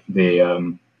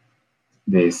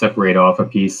they separate off a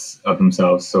piece of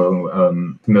themselves. So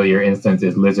familiar instance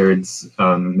is lizards.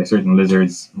 There's certain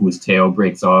lizards whose tail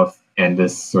breaks off, and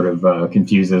this sort of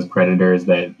confuses predators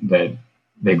that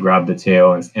they grab the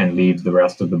tail and leave the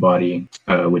rest of the body,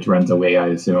 which runs away, I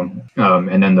assume.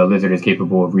 And then the lizard is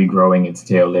capable of regrowing its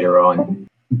tail later on.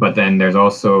 But then there's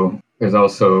also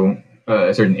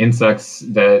certain insects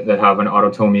that have an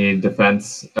autotomy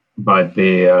defense, but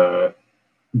the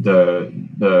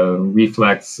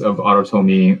reflex of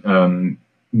autotomy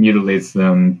mutilates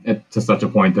them to such a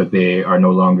point that they are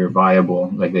no longer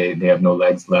viable, like they have no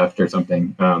legs left or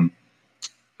something.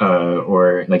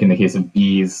 Or like in the case of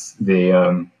bees,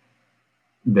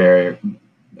 their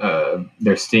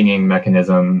stinging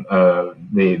mechanism,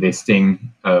 they sting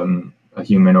a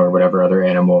human or whatever other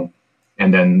animal,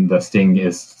 and then the sting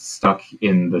is stuck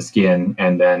in the skin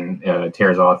and then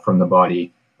tears off from the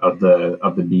body of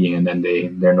the being, and then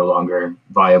they're no longer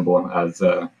viable as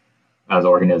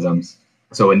organisms.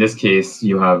 So in this case,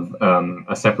 you have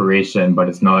a separation, but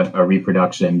it's not a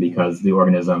reproduction because the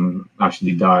organism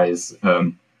actually dies.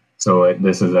 So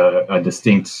this is a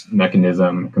distinct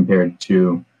mechanism compared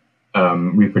to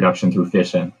reproduction through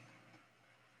fission.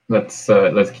 Let's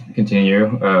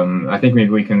continue. I think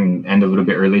maybe we can end a little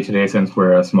bit early today since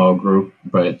we're a small group,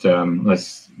 but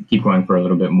let's keep going for a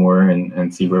little bit more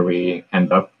and see where we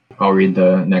end up. I'll read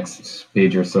the next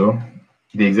page or so.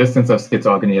 The existence of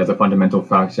schizogony as a fundamental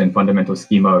fact and fundamental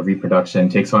schema of reproduction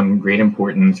takes on great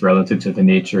importance relative to the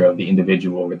nature of the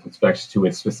individual with respect to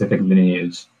its specific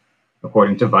lineage.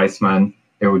 According to Weismann,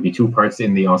 there would be two parts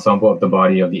in the ensemble of the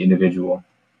body of the individual.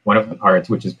 One of the parts,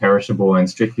 which is perishable and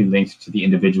strictly linked to the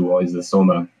individual, is the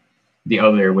soma. The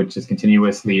other, which is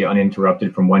continuously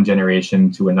uninterrupted from one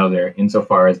generation to another,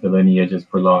 insofar as the lineage is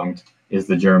prolonged, is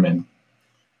the germen.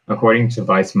 According to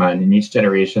Weismann, in each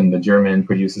generation, the germen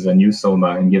produces a new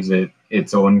soma and gives it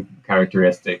its own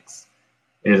characteristics.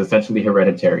 It is essentially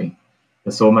hereditary.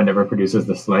 The soma never produces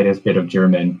the slightest bit of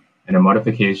germen, and a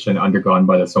modification undergone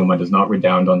by the soma does not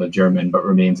redound on the germen, but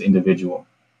remains individual.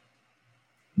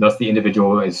 Thus, the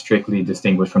individual is strictly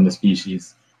distinguished from the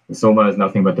species. The soma is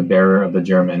nothing but the bearer of the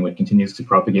germen, which continues to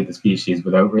propagate the species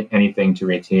without anything to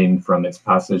retain from its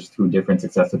passage through different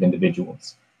successive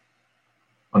individuals.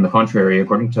 On the contrary,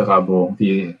 according to Rabot,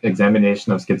 the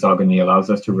examination of schizogony allows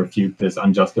us to refute this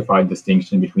unjustified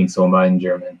distinction between soma and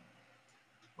germen.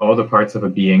 All the parts of a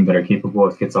being that are capable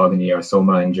of schizogony are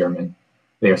soma and germen.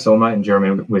 They are soma and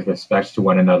germen with respect to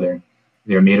one another.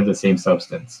 They are made of the same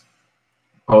substance.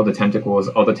 All the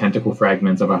tentacle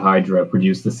fragments of a hydra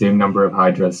produce the same number of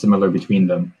hydras similar between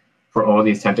them, for all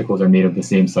these tentacles are made of the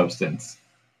same substance.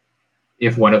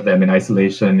 If one of them in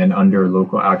isolation and under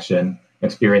local action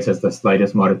experiences the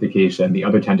slightest modification, the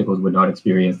other tentacles would not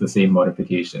experience the same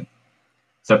modification.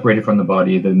 Separated from the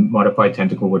body, the modified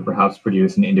tentacle would perhaps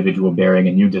produce an individual bearing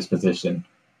a new disposition,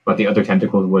 but the other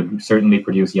tentacles would certainly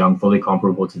produce young fully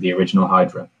comparable to the original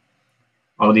Hydra.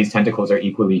 All these tentacles are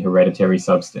equally hereditary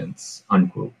substance,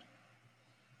 unquote.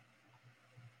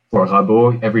 For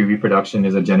Rabot, every reproduction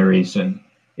is a generation.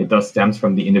 It thus stems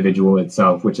from the individual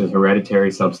itself, which is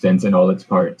hereditary substance in all its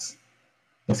parts.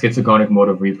 The schizogonic mode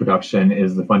of reproduction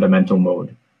is the fundamental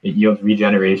mode. It yields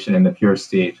regeneration in the pure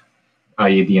state,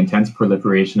 i.e. the intense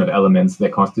proliferation of elements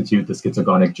that constitute the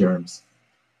schizogonic germs.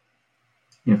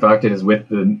 In fact, it is with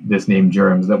this name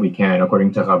germs that we can,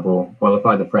 according to Rabot,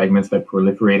 qualify the fragments that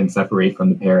proliferate and separate from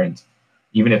the parent,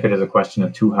 even if it is a question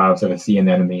of two halves of a sea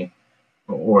anemone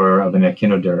or of an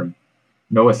echinoderm.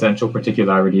 No essential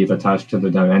particularity is attached to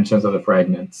the dimensions of the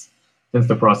fragments, since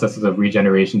the processes of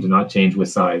regeneration do not change with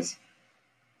size.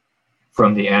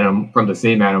 From the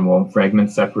same animal,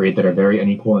 fragments separate that are very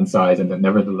unequal in size and that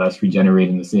nevertheless regenerate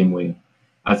in the same way,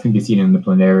 as can be seen in the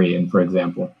planarian, for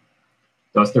example.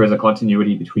 Thus, there is a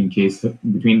continuity between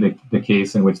the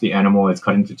case in which the animal is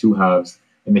cut into two halves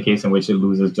and the case in which it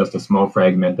loses just a small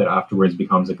fragment that afterwards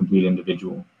becomes a complete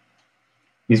individual.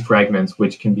 These fragments,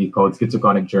 which can be called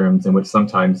schizogonic germs and which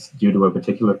sometimes, due to a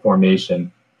particular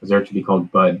formation, deserve to be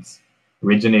called buds,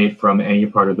 originate from any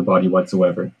part of the body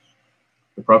whatsoever.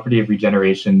 The property of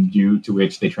regeneration due to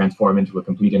which they transform into a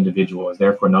complete individual is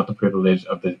therefore not the privilege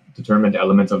of the determined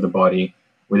elements of the body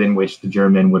within which the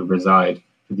germen would reside,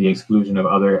 to the exclusion of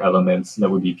other elements that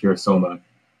would be pure soma.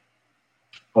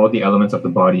 All the elements of the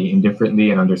body, indifferently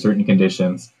and under certain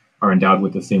conditions, are endowed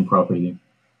with the same property.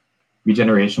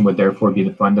 Regeneration would therefore be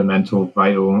the fundamental,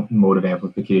 vital mode of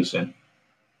amplification.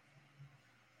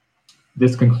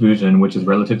 This conclusion, which is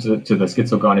relative to the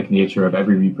schizogonic nature of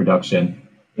every reproduction,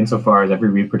 insofar as every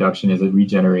reproduction is a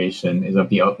regeneration, is of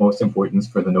the utmost importance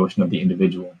for the notion of the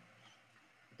individual.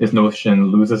 This notion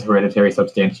loses hereditary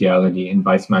substantiality in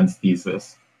Weismann's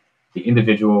thesis. The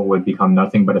individual would become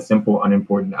nothing but a simple,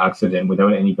 unimportant accident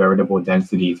without any veritable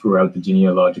density throughout the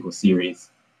genealogical series.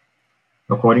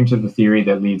 According to the theory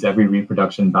that leads every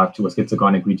reproduction back to a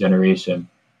schizogonic regeneration,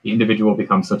 the individual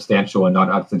becomes substantial and not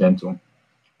accidental.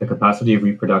 The capacity of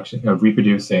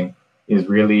reproducing is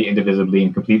really indivisibly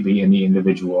and completely in the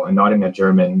individual, and not in a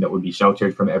germen that would be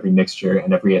sheltered from every mixture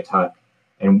and every attack,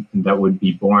 and that would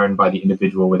be born by the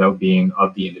individual without being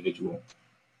of the individual.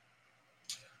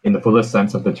 In the fullest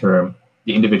sense of the term,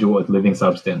 the individual is living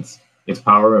substance. Its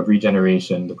power of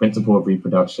regeneration, the principle of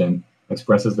reproduction,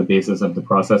 expresses the basis of the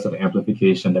process of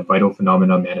amplification that vital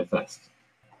phenomena manifest.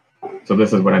 So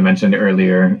this is what I mentioned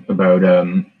earlier about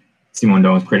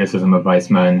Simondon's criticism of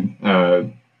Weismann,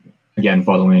 again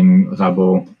following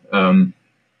Rabot.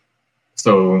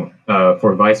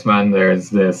 For Weismann,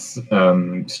 there's this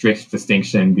strict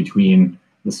distinction between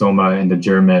the soma and the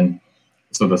germen.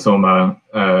 So the soma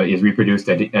is reproduced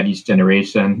at each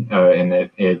generation, and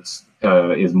it is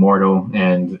mortal,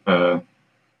 and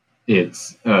it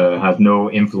has no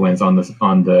influence on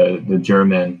the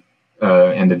germen,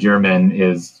 and the germen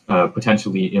is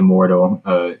potentially immortal.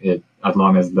 As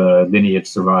long as the lineage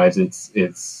survives,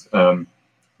 it's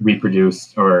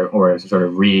reproduced or sort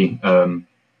of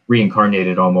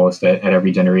reincarnated almost at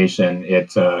every generation.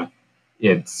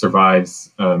 It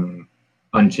survives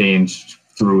unchanged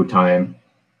through time.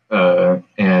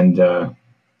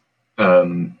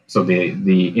 So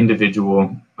the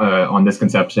individual on this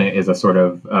conception is a sort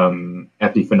of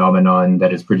epiphenomenon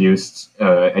that is produced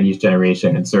at each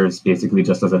generation and serves basically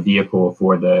just as a vehicle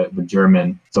for the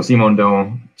germen. So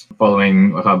Simondon,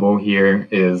 following Rabot here,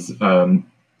 is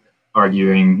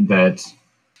arguing that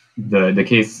the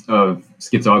case of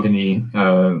schizogony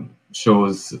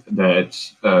shows that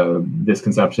this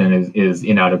conception is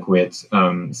inadequate.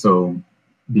 So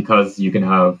because you can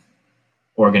have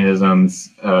organisms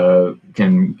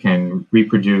can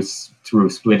reproduce through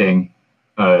splitting,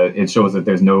 it shows that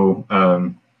there's no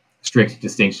strict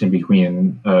distinction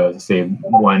between, say,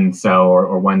 one cell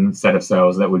or one set of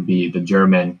cells that would be the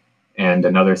germen and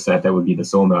another set that would be the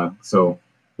soma. So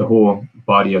the whole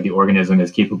body of the organism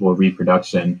is capable of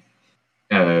reproduction,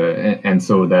 and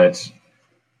so that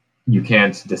you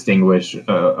can't distinguish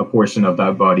a portion of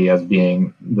that body as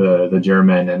being the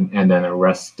germen and then the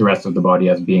rest of the body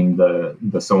as being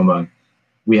the soma.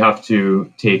 We have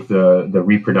to take the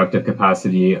reproductive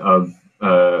capacity of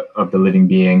the living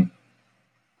being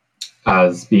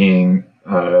as being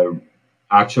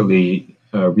actually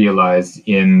realized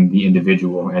in the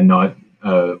individual and not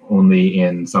only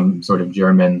in some sort of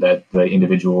germen that the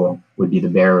individual would be the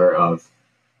bearer of.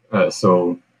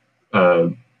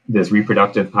 This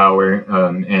reproductive power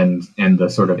and the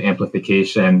sort of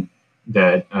amplification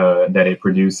that it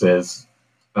produces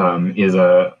is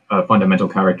a fundamental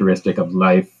characteristic of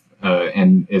life,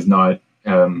 and is not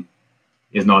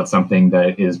is not something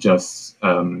that is just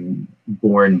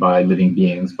born by living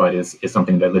beings, but is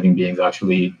something that living beings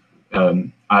actually,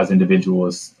 as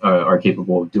individuals, are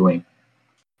capable of doing.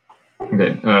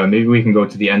 Okay, maybe we can go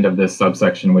to the end of this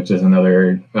subsection, which is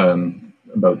another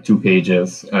about 2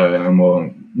 pages, and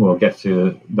we'll get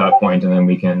to that point, and then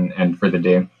we can end for the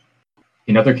day.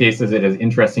 In other cases, it is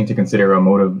interesting to consider a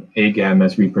mode of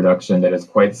agamous reproduction that is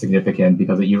quite significant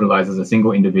because it utilizes a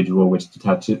single individual which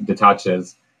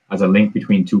detaches as a link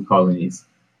between 2 colonies.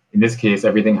 In this case,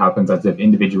 everything happens as if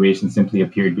individuation simply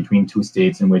appeared between 2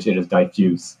 states in which it is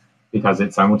diffuse, because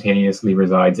it simultaneously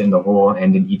resides in the whole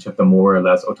and in each of the more or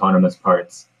less autonomous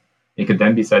parts. It could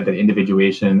then be said that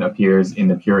individuation appears in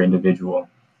the pure individual,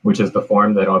 which is the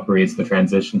form that operates the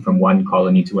transition from one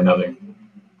colony to another.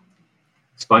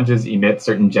 Sponges emit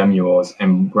certain gemmules,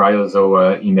 and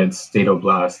Bryozoa emits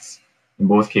statoblasts. In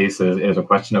both cases, it is a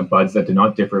question of buds that do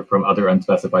not differ from other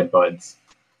unspecified buds.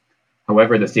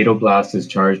 However, the statoblast is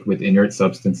charged with inert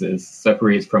substances,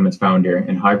 separates from its founder,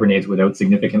 and hibernates without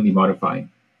significantly modifying.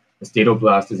 The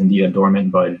statoblast is indeed a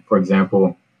dormant bud, for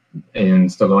example, in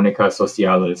Staulonica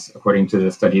socialis, according to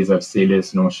the studies of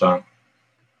Célis Nonchamp.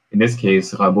 In this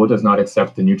case, Rabot does not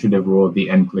accept the nutritive role of the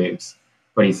enclaves,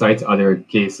 but he cites other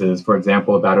cases, for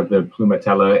example, that of the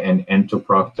Plumatella and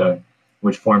Entoprocta,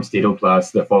 which form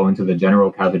statoblasts that fall into the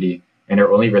general cavity and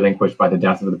are only relinquished by the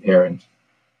death of the parent.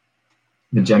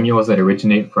 The gemmules that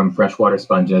originate from freshwater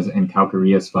sponges and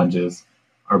calcareous sponges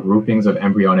are groupings of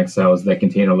embryonic cells that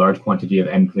contain a large quantity of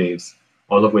enclaves,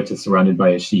 all of which is surrounded by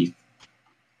a sheath.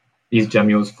 These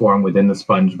gemmules form within the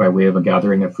sponge by way of a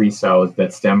gathering of free cells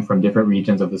that stem from different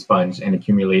regions of the sponge and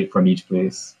accumulate from each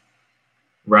place.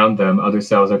 Around them, other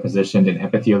cells are positioned in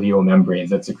epithelial membranes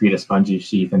that secrete a spongy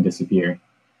sheath and disappear.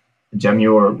 The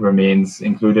gemmule remains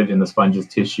included in the sponge's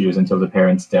tissues until the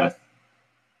parent's death.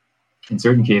 In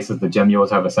certain cases, the gemmules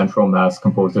have a central mass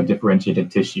composed of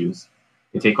differentiated tissues.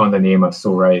 They take on the name of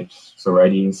sorites.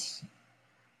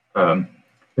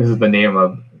 This is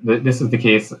the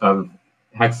case of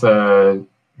hexactinellids,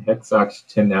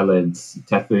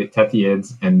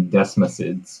 tethiids, and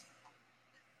desmosids.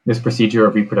 This procedure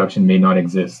of reproduction may not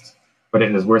exist, but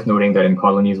it is worth noting that in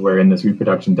colonies wherein this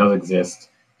reproduction does exist,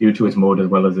 due to its mode as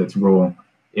well as its role,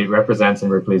 it represents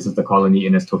and replaces the colony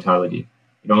in its totality.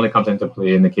 It only comes into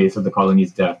play in the case of the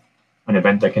colony's death, an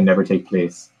event that can never take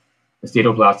place. The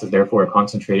statoblast is therefore a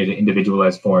concentrated,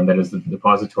 individualized form that is the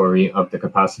depository of the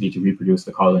capacity to reproduce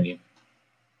the colony.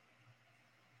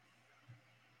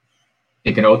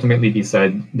 It can ultimately be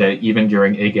said that even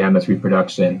during agamous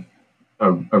reproduction,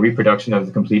 a reproduction of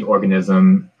the complete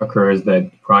organism occurs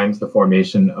that primes the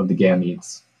formation of the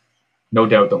gametes. No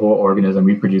doubt the whole organism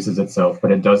reproduces itself,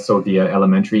 but it does so via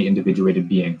elementary individuated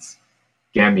beings.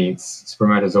 Gametes,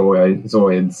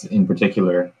 spermatozoids in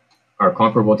particular, are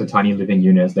comparable to tiny living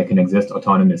units that can exist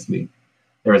autonomously.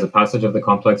 There is a passage of the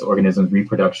complex organism's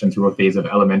reproduction through a phase of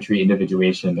elementary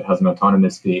individuation that has an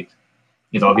autonomous fate,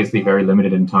 is obviously very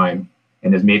limited in time,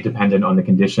 and is made dependent on the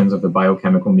conditions of the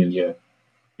biochemical milieu,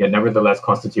 yet nevertheless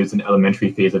constitutes an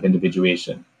elementary phase of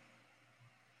individuation.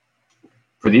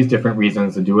 For these different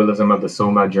reasons, the dualism of the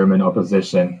Soma-German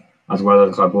opposition, as well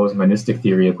as Rabot's monistic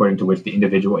theory according to which the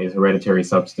individual is hereditary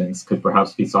substance, could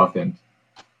perhaps be softened.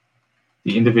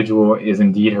 The individual is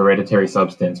indeed hereditary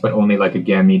substance, but only like a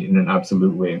gamete in an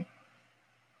absolute way.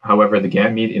 However, the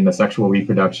gamete in the sexual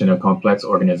reproduction of complex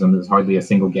organisms is hardly a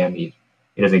single gamete.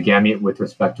 It is a gamete with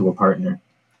respect to a partner.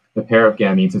 The pair of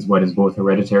gametes is what is both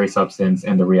hereditary substance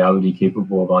and the reality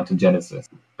capable of ontogenesis.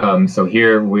 So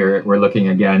here we're looking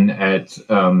again at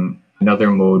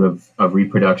another mode of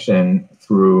reproduction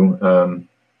through a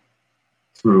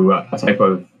type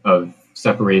of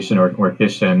separation or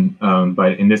fission,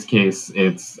 but in this case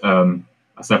it's a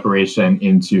separation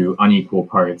into unequal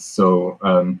parts. So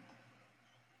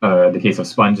the case of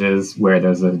sponges where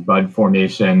there's a bud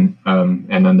formation,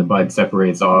 and then the bud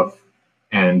separates off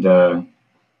and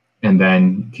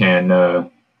then can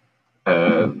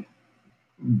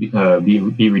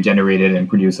be regenerated and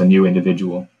produce a new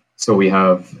individual. So we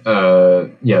have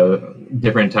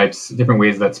different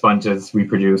ways that sponges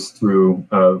reproduce through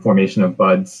formation of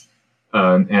buds,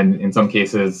 and in some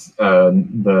cases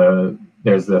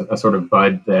there's a sort of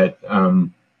bud that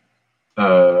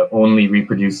only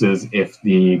reproduces if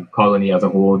the colony as a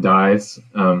whole dies,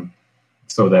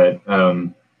 so that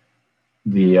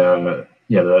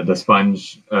the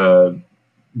sponge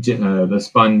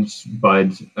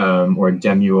bud or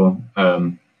gemmule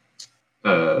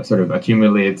sort of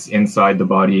accumulates inside the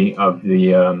body of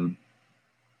the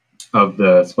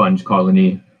sponge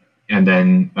colony, and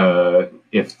then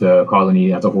if the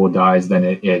colony as a whole dies, then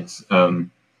it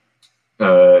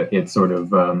sort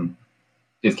of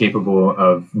is capable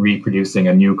of reproducing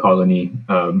a new colony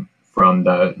from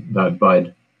that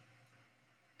bud.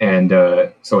 And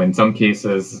so in some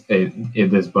cases,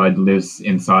 this bud lives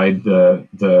inside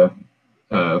the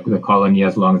colony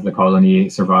as long as the colony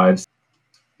survives.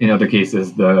 In other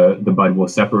cases, the bud will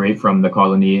separate from the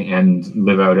colony and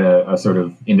live out a sort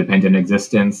of independent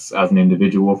existence as an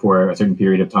individual for a certain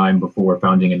period of time before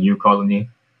founding a new colony,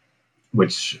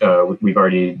 which we've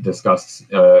already discussed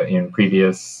in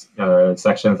previous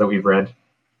sections that we've read.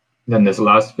 Then this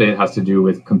last bit has to do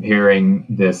with comparing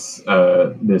this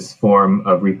form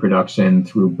of reproduction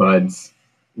through buds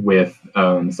with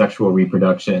sexual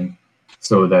reproduction,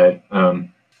 so that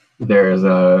there's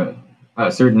a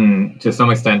certain, to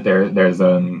some extent, there's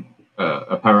a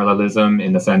parallelism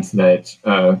in the sense that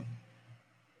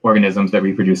organisms that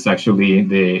reproduce sexually,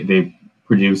 they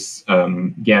produce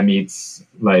gametes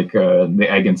like the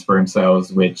egg and sperm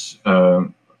cells, which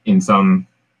in some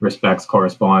respects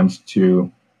correspond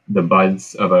to the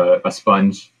buds of a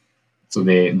sponge. So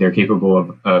they're capable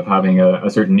of having a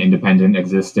certain independent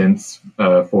existence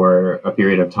for a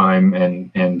period of time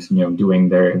and doing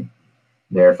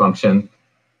their function.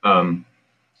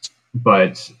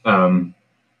 But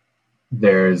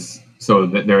there is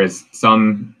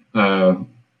some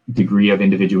degree of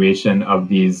individuation of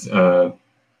these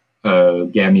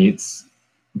gametes,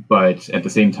 but at the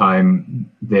same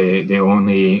time they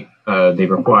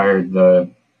required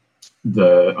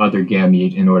the other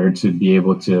gamete in order to be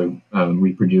able to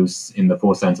reproduce in the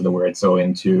full sense of the word. So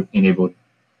in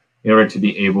order to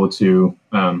be able to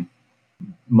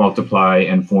multiply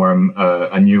and form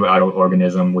a new adult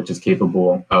organism which is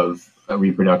capable of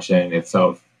reproduction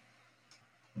itself.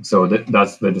 So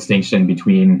that's the distinction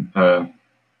between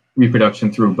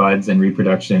reproduction through buds and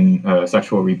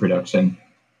sexual reproduction.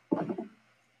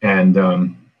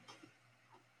 And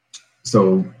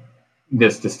so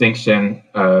this distinction,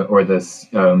 or this,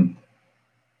 the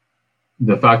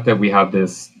fact that we have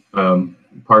this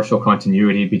partial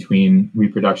continuity between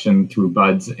reproduction through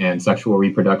buds and sexual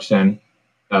reproduction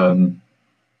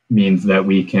means that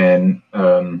we can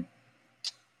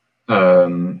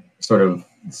sort of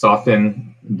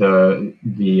soften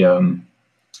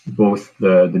both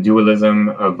the dualism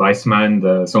of Weismann,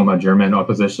 the Soma-German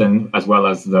opposition, as well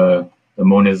as the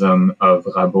monism of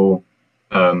Rabo,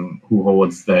 who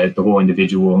holds that the whole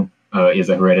individual is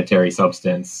a hereditary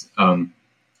substance.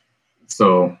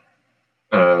 So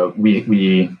we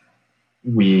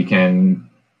can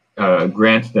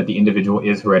grant that the individual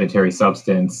is hereditary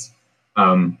substance,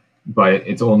 but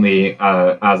it's only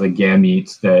as a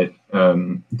gamete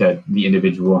that the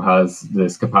individual has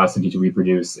this capacity to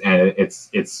reproduce, and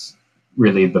it's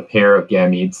really the pair of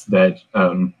gametes that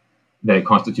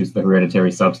constitutes the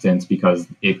hereditary substance, because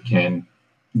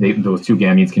those two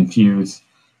gametes can fuse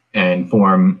and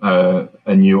form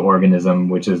a new organism,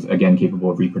 which is again capable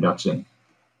of reproduction.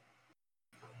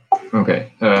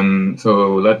 Okay,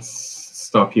 so let's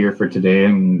stop here for today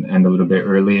and end a little bit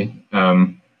early.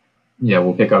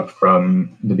 We'll pick up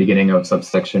from the beginning of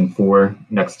subsection 4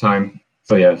 next time.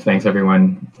 So yeah, thanks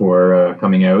everyone for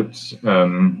coming out.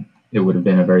 It would have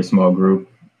been a very small group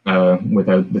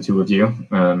without the two of you.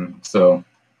 So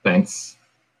thanks.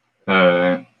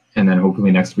 And then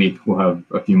hopefully next week we'll have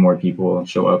a few more people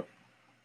show up.